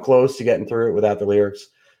come close to getting through it without the lyrics.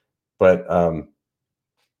 But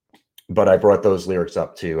I brought those lyrics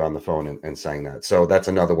up too on the phone and sang that. So that's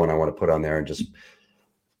another one I want to put on there and just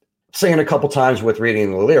sing it a couple times with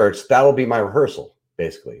reading the lyrics. That will be my rehearsal,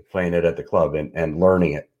 basically, playing it at the club and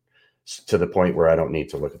learning it to the point where I don't need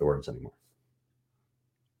to look at the words anymore.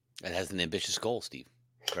 That has an ambitious goal, Steve.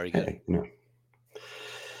 Very good. Hey,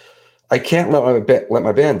 I can't let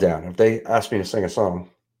my band down. If they ask me to sing a song,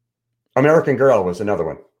 American Girl was another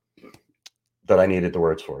one that I needed the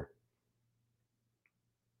words for.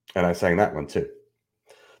 And I sang that one too.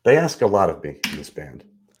 They ask a lot of me in this band.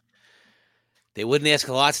 They wouldn't ask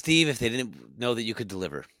a lot, Steve, if they didn't know that you could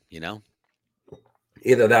deliver,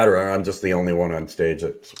 Either that or I'm just the only one on stage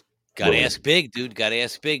that's Gotta ask big, dude. Gotta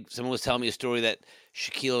ask big. Someone was telling me a story that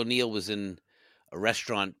Shaquille O'Neal was in a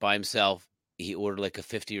restaurant by himself. He ordered like a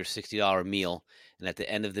 $50 or $60 meal. And at the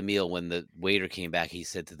end of the meal, when the waiter came back, he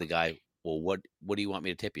said to the guy, "Well, what do you want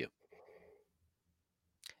me to tip you?"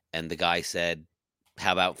 And the guy said,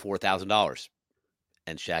 "How about $4,000?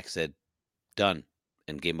 And Shaq said, "Done,"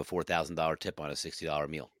 and gave him a $4,000 tip on a $60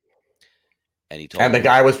 meal. And he told the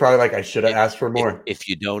guy was probably like, "I should have asked for more." If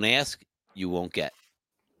you don't ask, you won't get.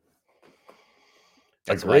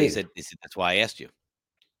 That's Agreed. why he said, "That's why I asked you."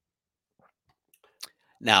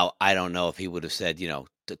 Now, I don't know if he would have said,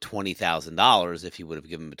 to $20,000 if he would have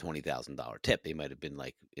given him a $20,000 tip. He might have been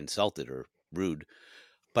like insulted or rude.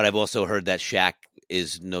 But I've also heard that Shaq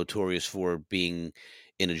is notorious for being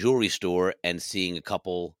in a jewelry store and seeing a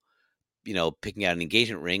couple, picking out an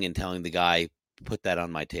engagement ring and telling the guy, "Put that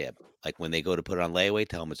on my tab." Like when they go to put it on layaway,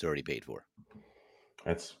 tell him it's already paid for.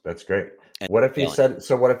 That's great. And what if he said?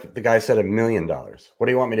 So what if the guy said $1 million? What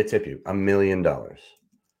do you want me to tip you? $1 million. What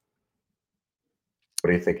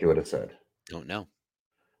do you think you would have said? Don't know.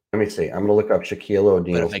 Let me see. I'm going to look up Shaquille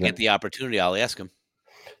O'Neal. But if I get the opportunity, I'll ask him.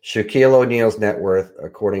 Shaquille O'Neal's net worth,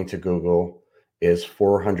 according to Google, is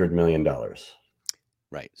 $400 million.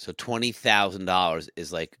 Right. So $20,000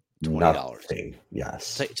 is like $20. Nothing.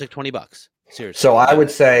 Yes. It's like $20. Seriously. So I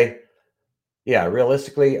would say, yeah,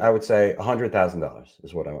 realistically, I would say $100,000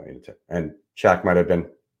 is what I want you to take. And Shaq might have been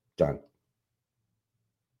done.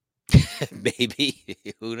 Maybe.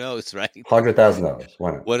 Who knows, right? $100,000.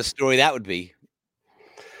 Why not? What a story that would be.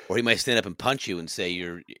 Or he might stand up and punch you and say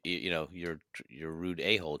you're a rude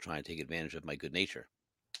a-hole trying to take advantage of my good nature.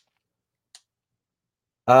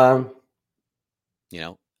 Unless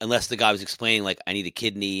the guy was explaining, like, I need a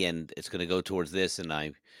kidney and it's going to go towards this, and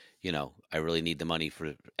I really need the money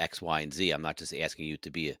for X, Y, and Z. I'm not just asking you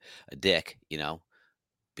to be a dick,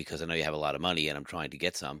 because I know you have a lot of money and I'm trying to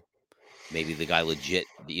get some. Maybe the guy legit,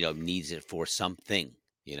 needs it for something,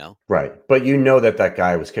 Right. But that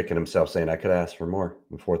guy was kicking himself saying, I could ask for more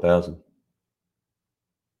than 4,000.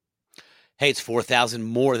 Hey, it's 4,000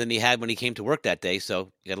 more than he had when he came to work that day.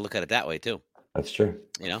 So you got to look at it that way too. That's true.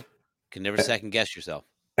 Can never second guess yourself.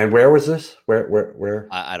 And where was this? Where?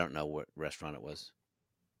 I don't know what restaurant it was.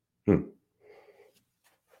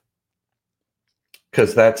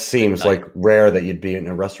 Because that seems like rare that you'd be in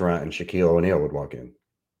a restaurant and Shaquille O'Neal would walk in.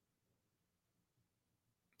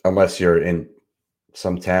 Unless you're in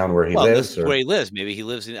some town where he lives. This is where he lives. Maybe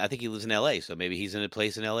I think he lives in LA. So maybe he's in a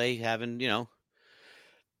place in LA having, maybe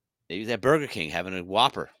he's at Burger King having a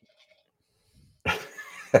Whopper.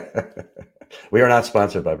 We are not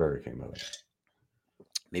sponsored by Burger King, by the way.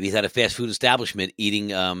 Maybe he's at a fast food establishment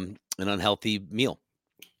eating an unhealthy meal.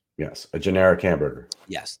 Yes, a generic hamburger.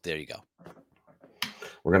 Yes, there you go.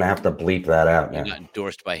 We're going to have to bleep that out now. You're not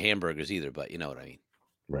endorsed by hamburgers either, but you know what I mean.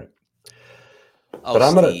 Right. Oh, but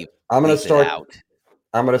I'm going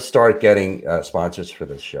to start getting sponsors for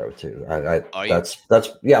this show too. That's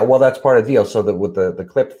part of the deal. So that with the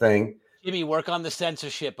clip thing, Jimmy, work on the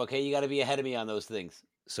censorship. Okay. You got to be ahead of me on those things.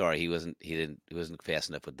 Sorry. He wasn't fast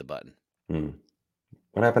enough with the button.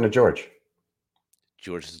 What happened to George?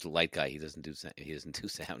 George is the light guy. He doesn't do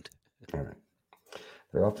sound. All right.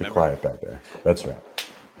 They're awfully quiet back there. That's right.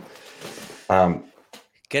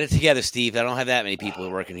 Get it together, Steve. I don't have that many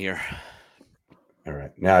people working here. All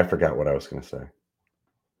right. Now I forgot what I was going to say.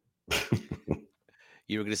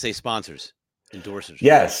 You were going to say sponsors, endorsers.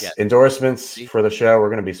 Yes, endorsements for the show. We're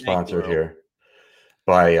going to be sponsored here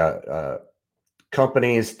by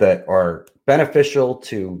companies that are beneficial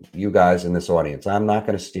to you guys in this audience. I'm not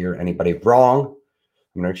going to steer anybody wrong.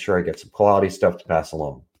 I'm going to make sure I get some quality stuff to pass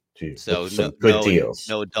along to you. So good deals.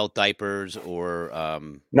 No adult diapers or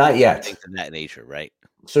not yet. Things of that nature, right?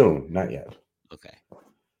 Soon, not yet. Okay.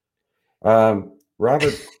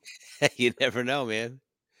 Robert, you never know, man.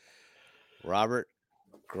 Robert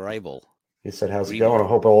Greibel. He said, "How's it going? I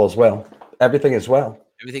hope all is well. Everything is well.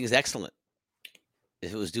 Everything is excellent.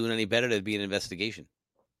 If it was doing any better, there'd be an investigation."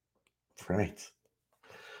 Right.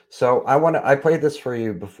 So I played this for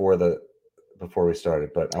you before we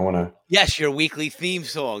started, but I want to. Yes, your weekly theme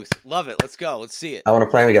songs. Love it. Let's go. Let's see it. I want to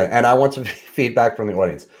play them again, and I want some feedback from the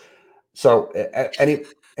audience. So,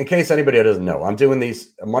 in case anybody doesn't know, I'm doing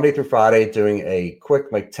these Monday through Friday, doing a quick,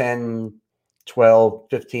 like 10, 12,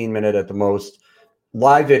 15 minute at the most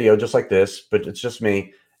live video, just like this, but it's just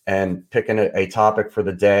me and picking a topic for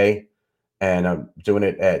the day. And I'm doing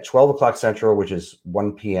it at 12 o'clock Central, which is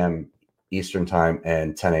 1 p.m. Eastern time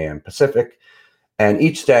and 10 a.m. Pacific. And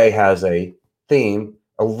each day has a theme,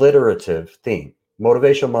 a alliterative theme.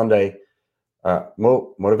 Motivation Monday,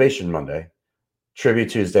 Tribute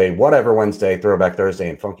Tuesday, whatever Wednesday, Throwback Thursday,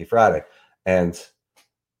 and Funky Friday. And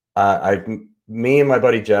me and my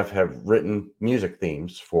buddy Jeff have written music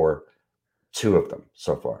themes for 2 of them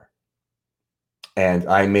so far. And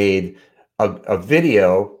I made a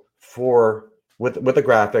video with the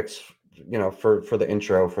graphics, for the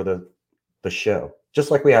intro for the show,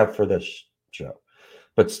 just like we have for this show,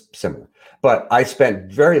 but similar. But I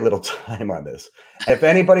spent very little time on this. If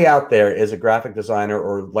anybody out there is a graphic designer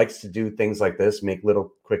or likes to do things like this, make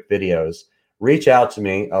little quick videos, reach out to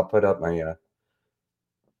me. I'll put up my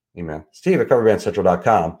email,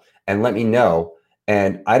 steve@coverbandcentral.com, and let me know.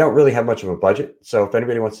 And I don't really have much of a budget, so if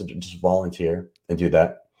anybody wants to just volunteer and do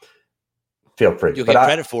that, feel free. You'll get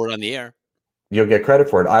credit for it on the air. You'll get credit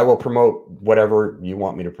for it. I will promote whatever you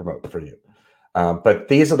want me to promote for you. But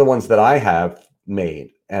these are the ones that I have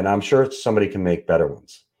made, and I'm sure somebody can make better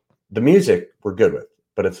ones. The music we're good with,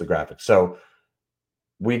 but it's the graphics. So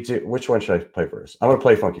we do. Which one should I play first? I'm going to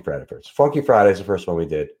play Funky Friday first. Funky Friday is the first one we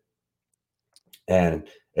did, and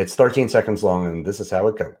it's 13 seconds long, and this is how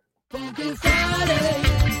it goes. Funky Friday.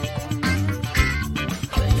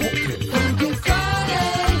 Funky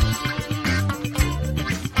Friday.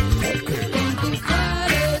 Funky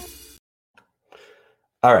Friday.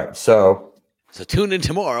 All right, so tune in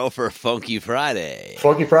tomorrow for Funky Friday.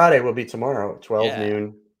 Funky Friday will be tomorrow, 12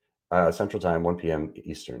 noon Central Time, 1 p.m.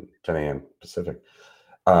 Eastern, 10 a.m. Pacific.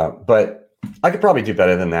 But I could probably do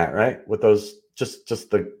better than that, right? With those, just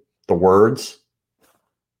the words.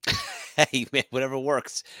 Hey, man, whatever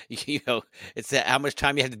works. It's how much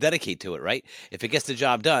time you have to dedicate to it, right? If it gets the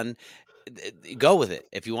job done, go with it.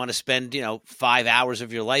 If you want to spend, 5 hours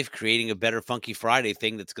of your life creating a better Funky Friday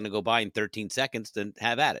thing that's going to go by in 13 seconds, then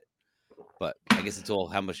have at it. But I guess it's all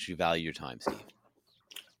how much you value your time, Steve.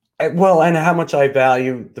 Well, and how much I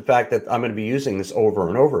value the fact that I'm going to be using this over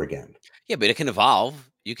and over again. Yeah, but it can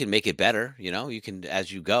evolve. You can make it better. You can,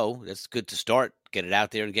 as you go. That's good to start. Get it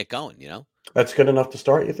out there and get going. That's good enough to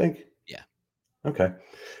start, you think? Yeah. Okay.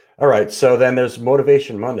 All right. So then there's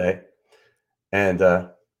Motivation Monday. And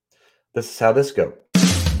this is how this goes.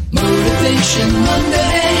 Motivation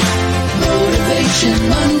Monday. Motivation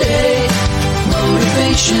Monday.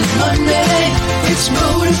 Motivation Monday. It's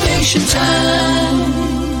motivation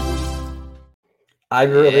time. I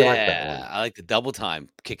really like that one. I like the double time,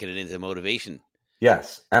 kicking it into motivation.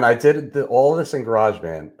 Yes. And I did all of this in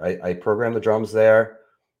GarageBand. I programmed the drums there.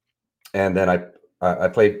 And then I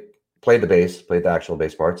played the bass, played the actual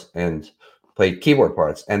bass parts, and played keyboard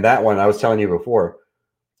parts. And that one, I was telling you before,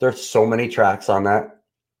 there's so many tracks on that.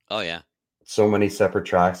 Oh, yeah. So many separate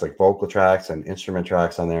tracks, like vocal tracks and instrument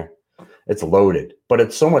tracks on there. It's loaded, but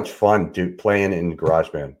it's so much fun playing in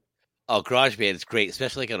GarageBand. Oh, GarageBand is great,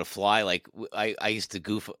 especially like on a fly. Like I used to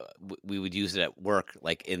goof. We would use it at work,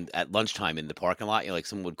 like at lunchtime in the parking lot. Like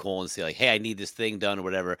someone would call and say, like, "Hey, I need this thing done" or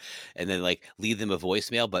whatever, and then like leave them a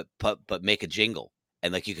voicemail, but make a jingle,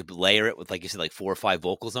 and like you could layer it with, like you said, like 4 or 5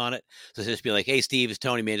 vocals on it. So just be like, "Hey, Steve, it's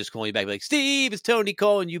Tony, man, just calling you back." Be like, "Steve, it's Tony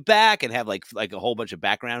calling you back," and have like a whole bunch of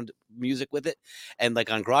background music with it. And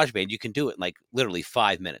like on GarageBand, you can do it in like literally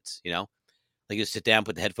 5 minutes. Like you just sit down,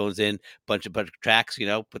 put the headphones in, bunch of tracks,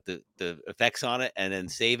 put the effects on it, and then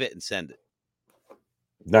save it and send it.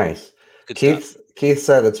 Nice. Good Keith stuff. Keith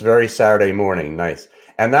said it's very Saturday morning. Nice.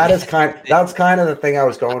 And that's kind of the thing I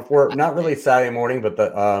was going for. Not really Saturday morning, but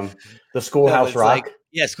the Schoolhouse Rock.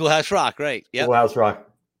 Like, Schoolhouse Rock, right? Yeah. Schoolhouse Rock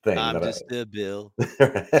thing. I'm just a bill.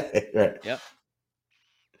 Right. Yep.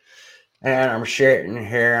 And I'm sitting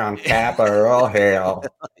here on Capitol Hill.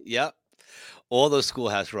 Yep. All those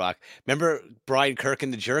Schoolhouse Rock. Remember Brian Kirk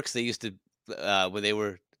and the Jerks? They used to, when they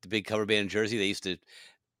were the big cover band in Jersey, they used to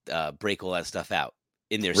break all that stuff out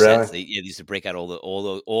in their sets. They used to break out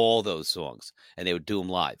all those songs, and they would do them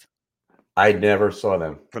live. I never saw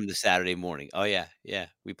them from the Saturday morning. Oh yeah, yeah.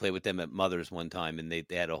 We played with them at Mother's one time, and they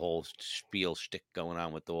had a whole spiel shtick going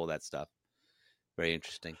on with all that stuff. Very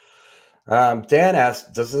interesting. Dan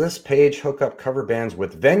asked, "Does this page hook up cover bands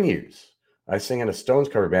with venues? I sing in a Stones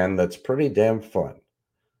cover band that's pretty damn fun."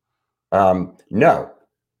 No,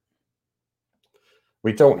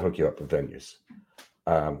 we don't hook you up with venues.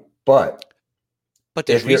 But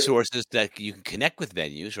there's resources that you can connect with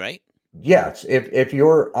venues, right? Yes. If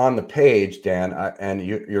you're on the page, Dan, and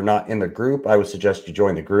you're not in the group, I would suggest you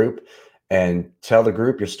join the group and tell the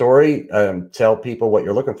group your story. Tell people what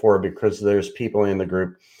you're looking for, because there's people in the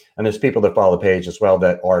group, and there's people that follow the page as well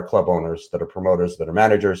that are club owners, that are promoters, that are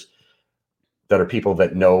managers, that are people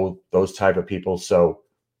that know those type of people. So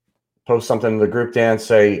post something in the group, Dan,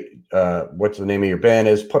 say what the name of your band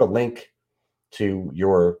is, put a link to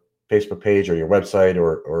your Facebook page or your website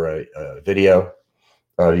or a video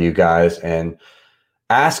of you guys, and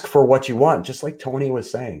ask for what you want. Just like Tony was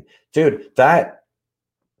saying, dude, that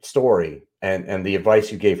story and the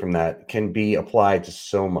advice you gave from that can be applied to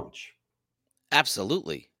so much.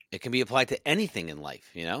 Absolutely. It can be applied to anything in life,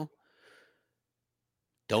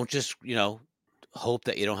 Don't just, hope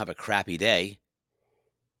that you don't have a crappy day.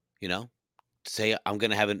 Say, I'm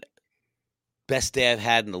going to have a best day I've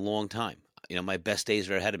had in a long time. My best days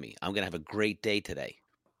are ahead of me. I'm going to have a great day today.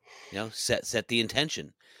 Set the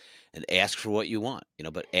intention and ask for what you want,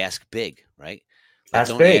 but ask big, right?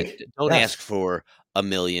 Ask big. Don't ask for 1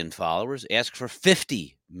 million followers. Ask for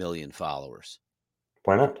 50 million followers.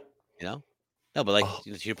 Why not? No, but like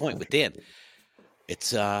to your point with Dan,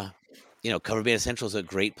 it's Cover Band Central is a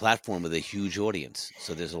great platform with a huge audience,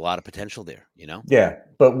 so there's a lot of potential there. Yeah,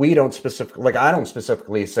 but we don't specifically, I don't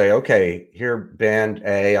specifically say, okay, here band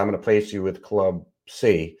A, I'm going to place you with club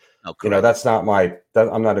C. Oh, that's not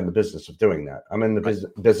I'm not in the business of doing that. I'm in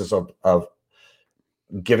the business of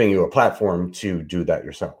giving you a platform to do that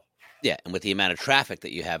yourself. Yeah, and with the amount of traffic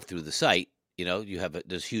that you have through the site,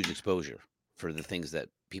 there's huge exposure for the things that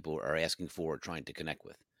people are asking for or trying to connect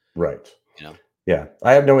with. Right. Yeah,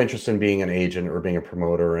 I have no interest in being an agent or being a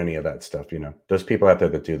promoter or any of that stuff. There's people out there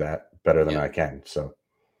that do that better than I can. So,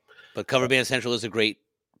 but Cover Band Central is a great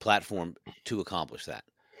platform to accomplish that.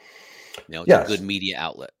 It's a good media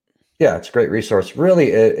outlet. Yeah, it's a great resource. Really,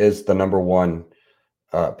 it is the number one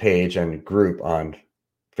page and group on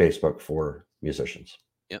Facebook for musicians.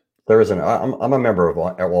 Yep. There isn't. I'm a member of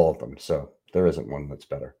all of them, so there isn't one that's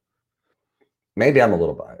better. Maybe I'm a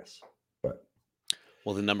little biased, but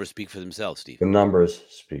Well, the numbers speak for themselves, Steve. the numbers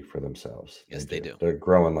speak for themselves. Yes, they do. They're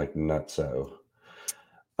growing like nutso.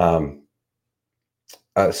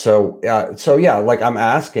 So yeah, like I'm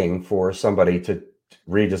asking for somebody to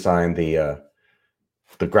redesign the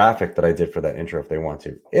graphic that I did for that intro if they want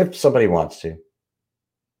to. If somebody wants to.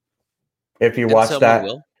 If you watch that,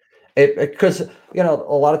 because you know,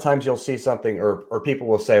 a lot of times you'll see something or people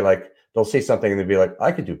will say, like, they'll see something and they'll be like,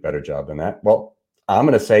 I could do a better job than that. Well, I'm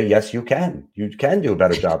going to say, yes, you can. You can do a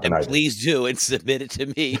better job than I did. Please do and submit it to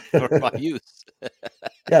me for my use.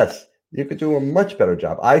 Yes, you could do a much better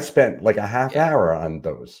job. I spent like a half hour on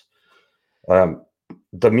those.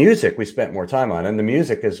 The music we spent more time on, and the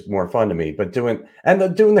music is more fun to me. But doing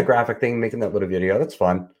the graphic thing, making that little video, that's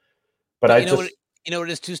fun. But you know what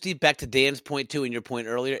it is too, Steve? Back to Dan's point too, and your point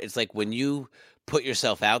earlier, it's like when you put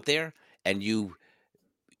yourself out there and you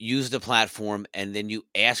use the platform and then you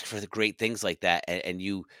ask for the great things like that, and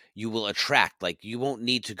you will attract. Like, you won't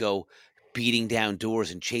need to go beating down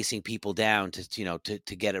doors and chasing people down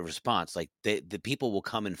to get a response. Like, the people will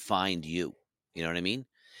come and find you. You know what I mean?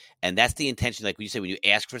 And that's the intention. Like when you say, when you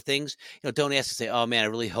ask for things, don't ask to say, oh man, I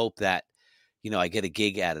really hope that, I get a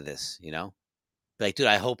gig out of this, like, dude,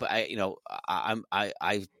 I hope I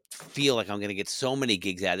feel like I'm going to get so many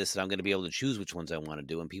gigs out of this that I'm going to be able to choose which ones I want to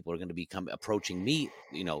do. And people are going to become approaching me,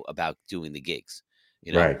 about doing the gigs,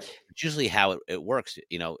 Right. It's usually how it works.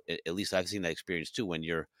 At least I've seen that experience too. When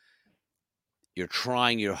you're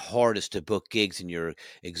trying your hardest to book gigs and you're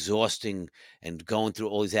exhausting and going through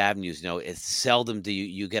all these avenues, it's seldom do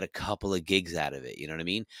you get a couple of gigs out of it. You know what I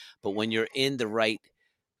mean? But when you're in the right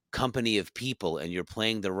company of people and you're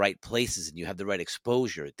playing the right places and you have the right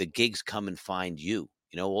exposure, the gigs come and find you.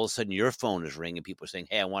 All of a sudden your phone is ringing. People are saying,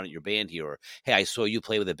 hey, I want your band here. Or, hey, I saw you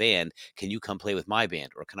play with a band. Can you come play with my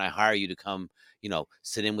band? Or can I hire you to come,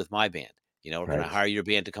 sit in with my band? Or can I hire your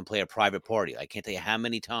band to come play a private party? I can't tell you how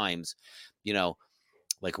many times,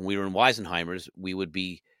 like when we were in Weisenheimer's, we would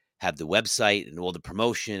have the website and all the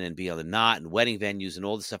promotion and be on the Knot and wedding venues and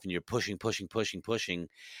all the stuff. And you're pushing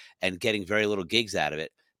and getting very little gigs out of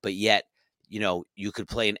it. But yet, you could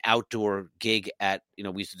play an outdoor gig at,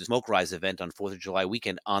 we used to do a Smoke Rise event on 4th of July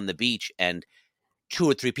weekend on the beach, and 2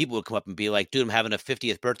 or 3 people would come up and be like, dude, I'm having a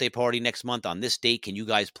 50th birthday party next month on this date. Can you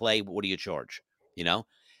guys play? What do you charge?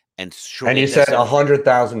 And you said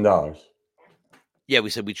 $100,000. Yeah, we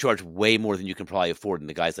said we charge way more than you can probably afford. And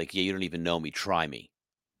the guy's like, yeah, you don't even know me. Try me.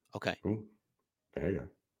 Okay. Ooh, there you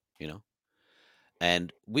go.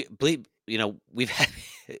 And we've had,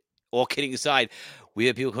 all kidding aside, we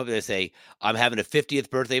have people come up and say, I'm having a 50th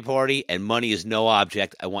birthday party and money is no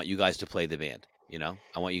object. I want you guys to play the band.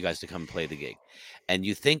 I want you guys to come and play the gig. And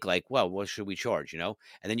you think like, well, what should we charge? And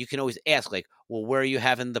then you can always ask like, well, where are you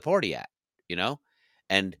having the party at?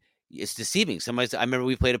 And it's deceiving. I remember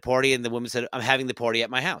we played a party and the woman said, I'm having the party at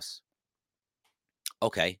my house.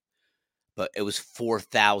 Okay. But it was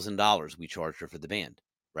 $4,000 we charged her for the band,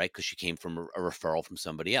 right? Because she came from a referral from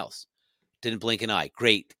somebody else. Didn't blink an eye.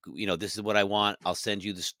 Great. This is what I want. I'll send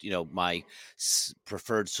you this, my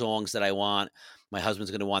preferred songs that I want. My husband's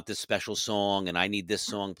going to want this special song and I need this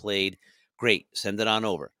song played. Great. Send it on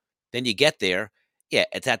over. Then you get there. Yeah,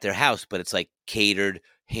 it's at their house, but it's like catered,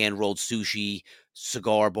 hand-rolled sushi,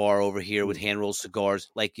 cigar bar over here with hand-rolled cigars,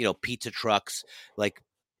 like, pizza trucks, like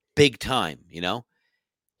big time,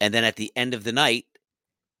 And then at the end of the night,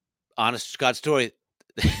 honest to God story,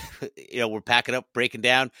 we're packing up, breaking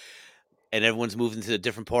down, and everyone's moving to a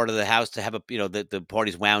different part of the house to have the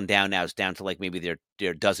party's wound down now. It's down to like maybe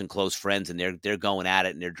their dozen close friends, and they're going at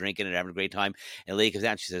it and they're drinking and having a great time. And a lady comes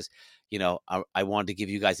out and she says, I wanted to give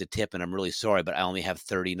you guys a tip, and I'm really sorry, but I only have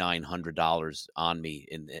 $3,900 on me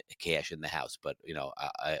in cash in the house. But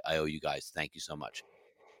I owe you guys. Thank you so much.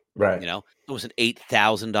 Right. It was an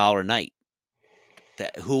 $8,000 night.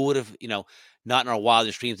 That who would have, not in our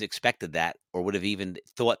wildest dreams expected that, or would have even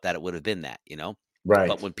thought that it would have been that, Right.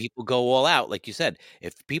 But when people go all out, like you said,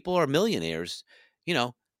 if people are millionaires,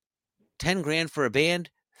 $10,000 for a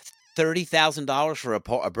band, $30,000 for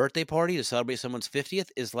a birthday party to celebrate someone's 50th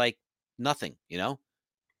is like nothing,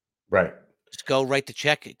 Right. Just go write the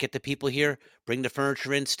check, get the people here, bring the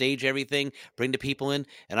furniture in, stage everything, bring the people in.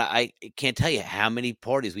 And I can't tell you how many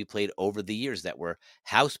parties we played over the years that were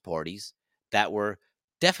house parties that were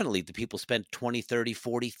definitely the people spent $20,000,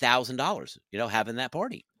 $30,000, $40,000, having that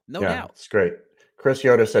party. No doubt. It's great. Chris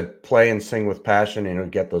Yoda said, play and sing with passion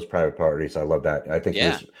and get those private parties. I love that. I think he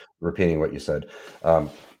was repeating what you said.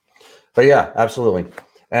 But yeah, absolutely.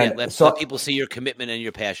 And let people see your commitment and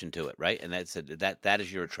your passion to it, right? And that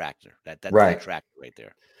is your attractor. That's the right. attractor right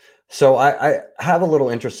there. So I have a little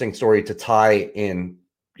interesting story to tie in,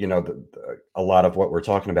 a lot of what we're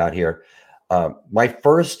talking about here. My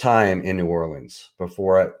first time in New Orleans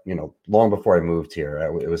long before I moved here,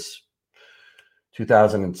 it was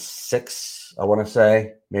 2006, I want to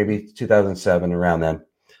say, maybe 2007, around then.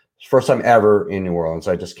 First time ever in New Orleans.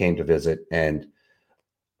 I just came to visit, and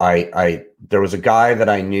there was a guy that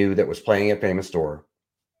I knew that was playing at Famous Store,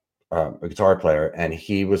 a guitar player, and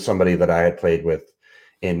he was somebody that I had played with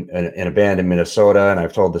in a band in Minnesota. And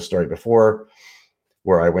I've told this story before,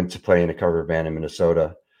 where I went to play in a cover band in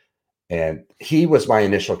Minnesota, and he was my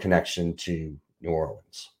initial connection to New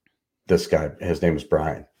Orleans. This guy, his name was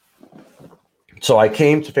Brian. So I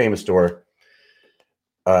came to Famous Store,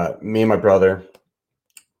 me and my brother,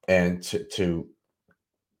 and to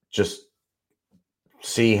just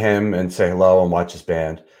see him and say hello and watch his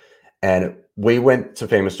band. And we went to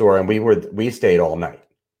Famous Store, and we stayed all night.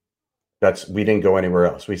 We didn't go anywhere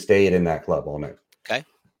else. We stayed in that club all night. Okay.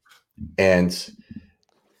 And do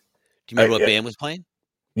you remember what band was playing?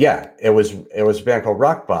 Yeah, it was a band called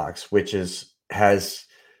Rockbox, which has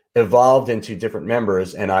evolved into different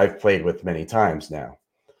members, and I've played with many times now.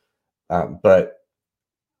 But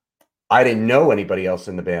I didn't know anybody else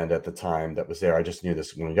in the band at the time that was there. I just knew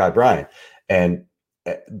this one guy, Brian. And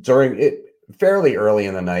during it, fairly early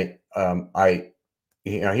in the night,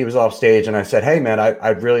 he was off stage, and I said, "Hey, man,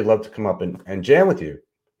 I'd really love to come up and jam with you,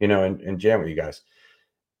 and jam with you guys."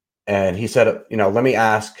 And he said, "Let me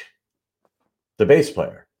ask the bass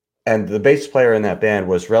player." And the bass player in that band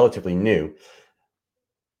was relatively new,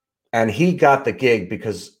 and he got the gig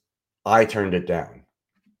because I turned it down.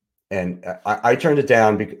 And I turned it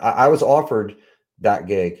down because I was offered that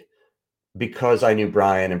gig because I knew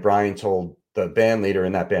Brian, and Brian told the band leader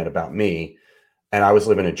in that band about me. And I was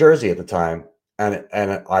living in Jersey at the time. And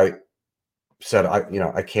I said,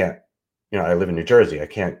 I can't, I live in New Jersey. I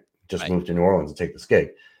can't just move to New Orleans and take this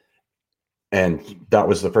gig. And that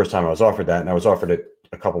was the first time I was offered that. And I was offered it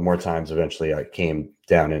a couple more times. Eventually I came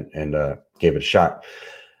down and gave it a shot.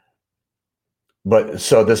 But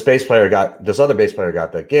so this other bass player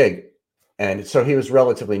got that gig. And so he was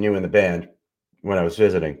relatively new in the band when I was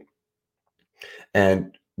visiting.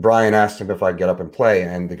 And Brian asked him if I'd get up and play.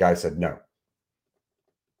 And the guy said no,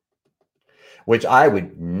 which I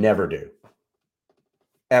would never do.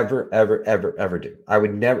 Ever, ever, ever, ever do. I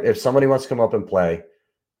would never, if somebody wants to come up and play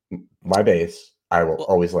my bass, I will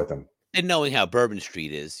always let them. And knowing how Bourbon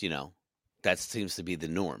Street is, that seems to be the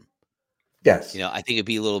norm. Yes. I think it'd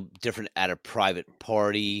be a little different at a private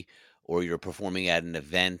party, or you're performing at an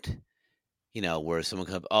event, where someone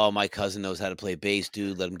comes up, "Oh, my cousin knows how to play bass,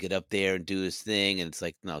 dude. Let him get up there and do his thing." And it's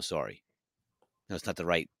like, no, sorry. No, it's not the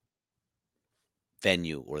right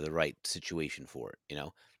venue or the right situation for it,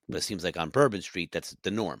 But it seems like on Bourbon Street, that's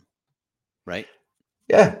the norm, right?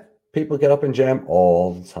 Yeah. People get up and jam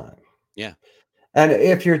all the time. Yeah. And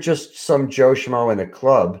if you're just some Joe Schmo in a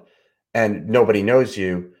club and nobody knows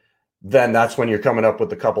you, then that's when you're coming up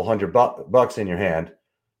with a couple $100 in your hand,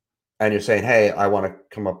 and you're saying, "Hey, I want to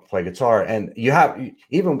come up and play guitar." And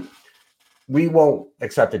we won't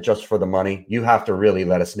accept it just for the money. You have to really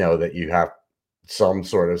let us know that you have some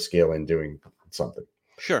sort of skill in doing something.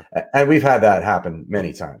 Sure. And we've had that happen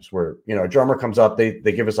many times where, a drummer comes up, they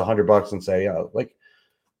give us $100 and say, he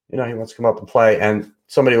wants to come up and play, and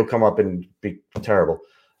somebody will come up and be terrible.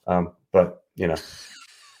 But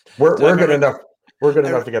we're good enough. We're good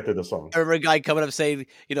enough to get through the song. I remember a guy coming up saying,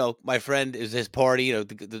 my friend is his party,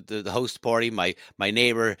 the host party, my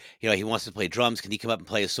neighbor, he wants to play drums. Can he come up and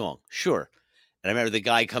play a song? Sure. And I remember the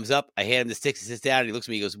guy comes up, I hand him the sticks, he sits down, and he looks at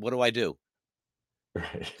me, he goes, "What do I do?" Right.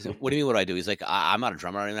 I said, "What do you mean, what do I do?" He's like, I'm not a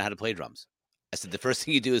drummer. I don't even know how to play drums. I said, "The first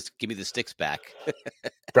thing you do is give me the sticks back."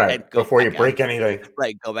 Right. Before you break anything.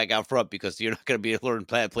 Right. Go back out front, because you're not going to be able to learn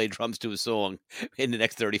to play drums to a song in the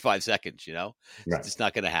next 35 seconds, Right. It's just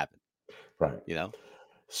not going to happen. Right.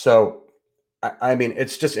 So, I mean,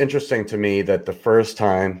 it's just interesting to me that the first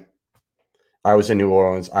time I was in New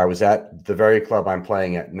Orleans, I was at the very club I'm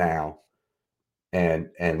playing at now, and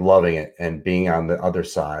loving it and being on the other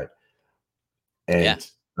side. And,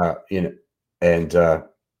 I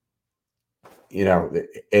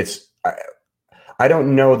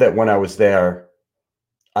don't know that when I was there,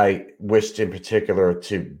 I wished in particular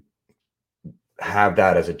to have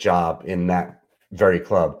that as a job in that very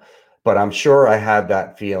club. But I'm sure I had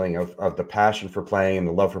that feeling of the passion for playing and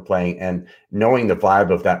the love for playing, and knowing the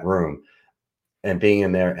vibe of that room and being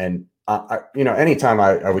in there. And, anytime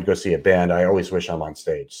I would go see a band, I always wish I'm on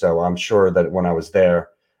stage. So I'm sure that when I was there,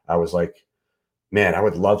 I was like, man, I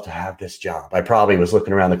would love to have this job. I probably was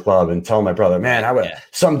looking around the club and telling my brother, man,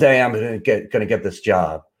 someday I'm going to get this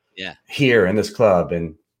job here in this club.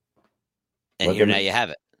 And here now you have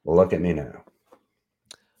it. Look at me now.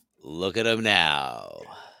 Look at him now.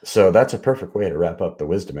 So that's a perfect way to wrap up the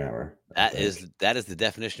Wisdom Hour. That is the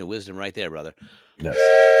definition of wisdom right there, brother. Yes.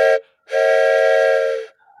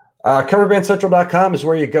 CoverBandCentral.com is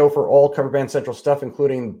where you go for all Cover Band Central stuff,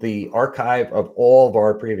 including the archive of all of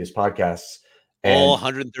our previous podcasts. All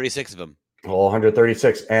 136 of them. All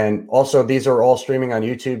 136. And also, these are all streaming on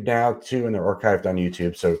YouTube now, too, and they're archived on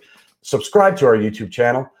YouTube. So subscribe to our YouTube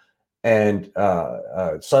channel and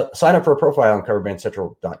sign up for a profile on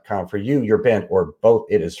CoverBandCentral.com for you, your band, or both.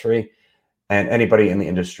 It is free. And anybody in the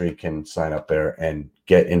industry can sign up there and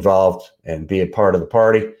get involved and be a part of the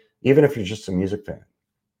party, even if you're just a music fan.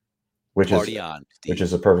 Which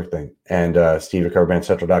is a perfect thing. And Steve at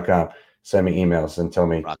CoverBandCentral.com. Send me emails and tell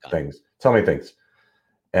me things. Tell me things.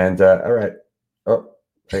 And all right. Oh,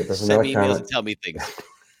 wait, there's another comment. Send me emails and tell me things.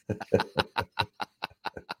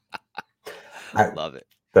 I love it.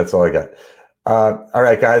 That's all I got. All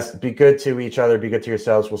right, guys. Be good to each other. Be good to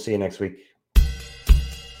yourselves. We'll see you next week.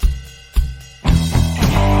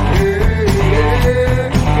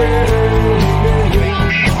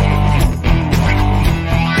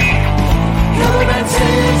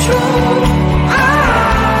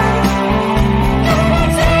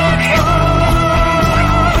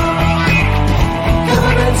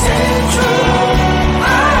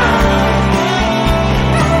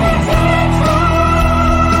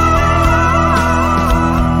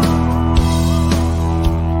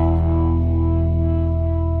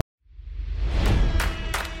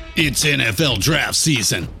 It's NFL draft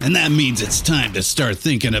season, and that means it's time to start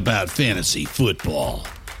thinking about fantasy football.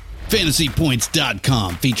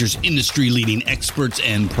 FantasyPoints.com features industry-leading experts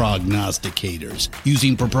and prognosticators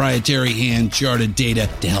using proprietary hand-charted data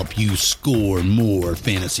to help you score more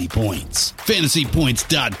fantasy points.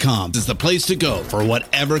 FantasyPoints.com is the place to go for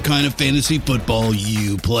whatever kind of fantasy football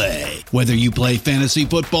you play. Whether you play fantasy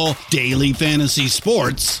football, daily fantasy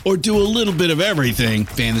sports, or do a little bit of everything,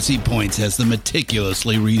 Fantasy Points has the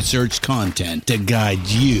meticulously researched content to guide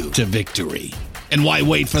you to victory. And why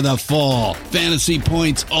wait for the fall? Fantasy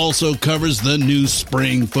Points also covers the new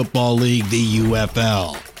spring football league, the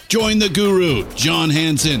UFL. Join the guru, John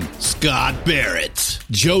Hansen, Scott Barrett,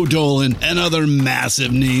 Joe Dolan, and other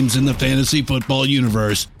massive names in the fantasy football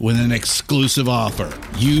universe with an exclusive offer.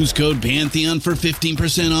 Use code Pantheon for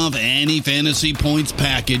 15% off any Fantasy Points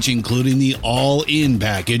package, including the all-in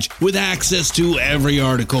package, with access to every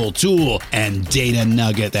article, tool, and data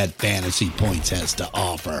nugget that Fantasy Points has to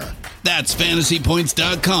offer. That's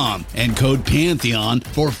FantasyPoints.com and code Pantheon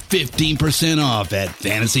for 15% off at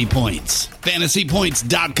Fantasy Points.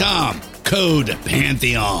 FantasyPoints.com, code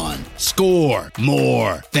Pantheon. Score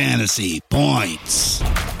more fantasy points.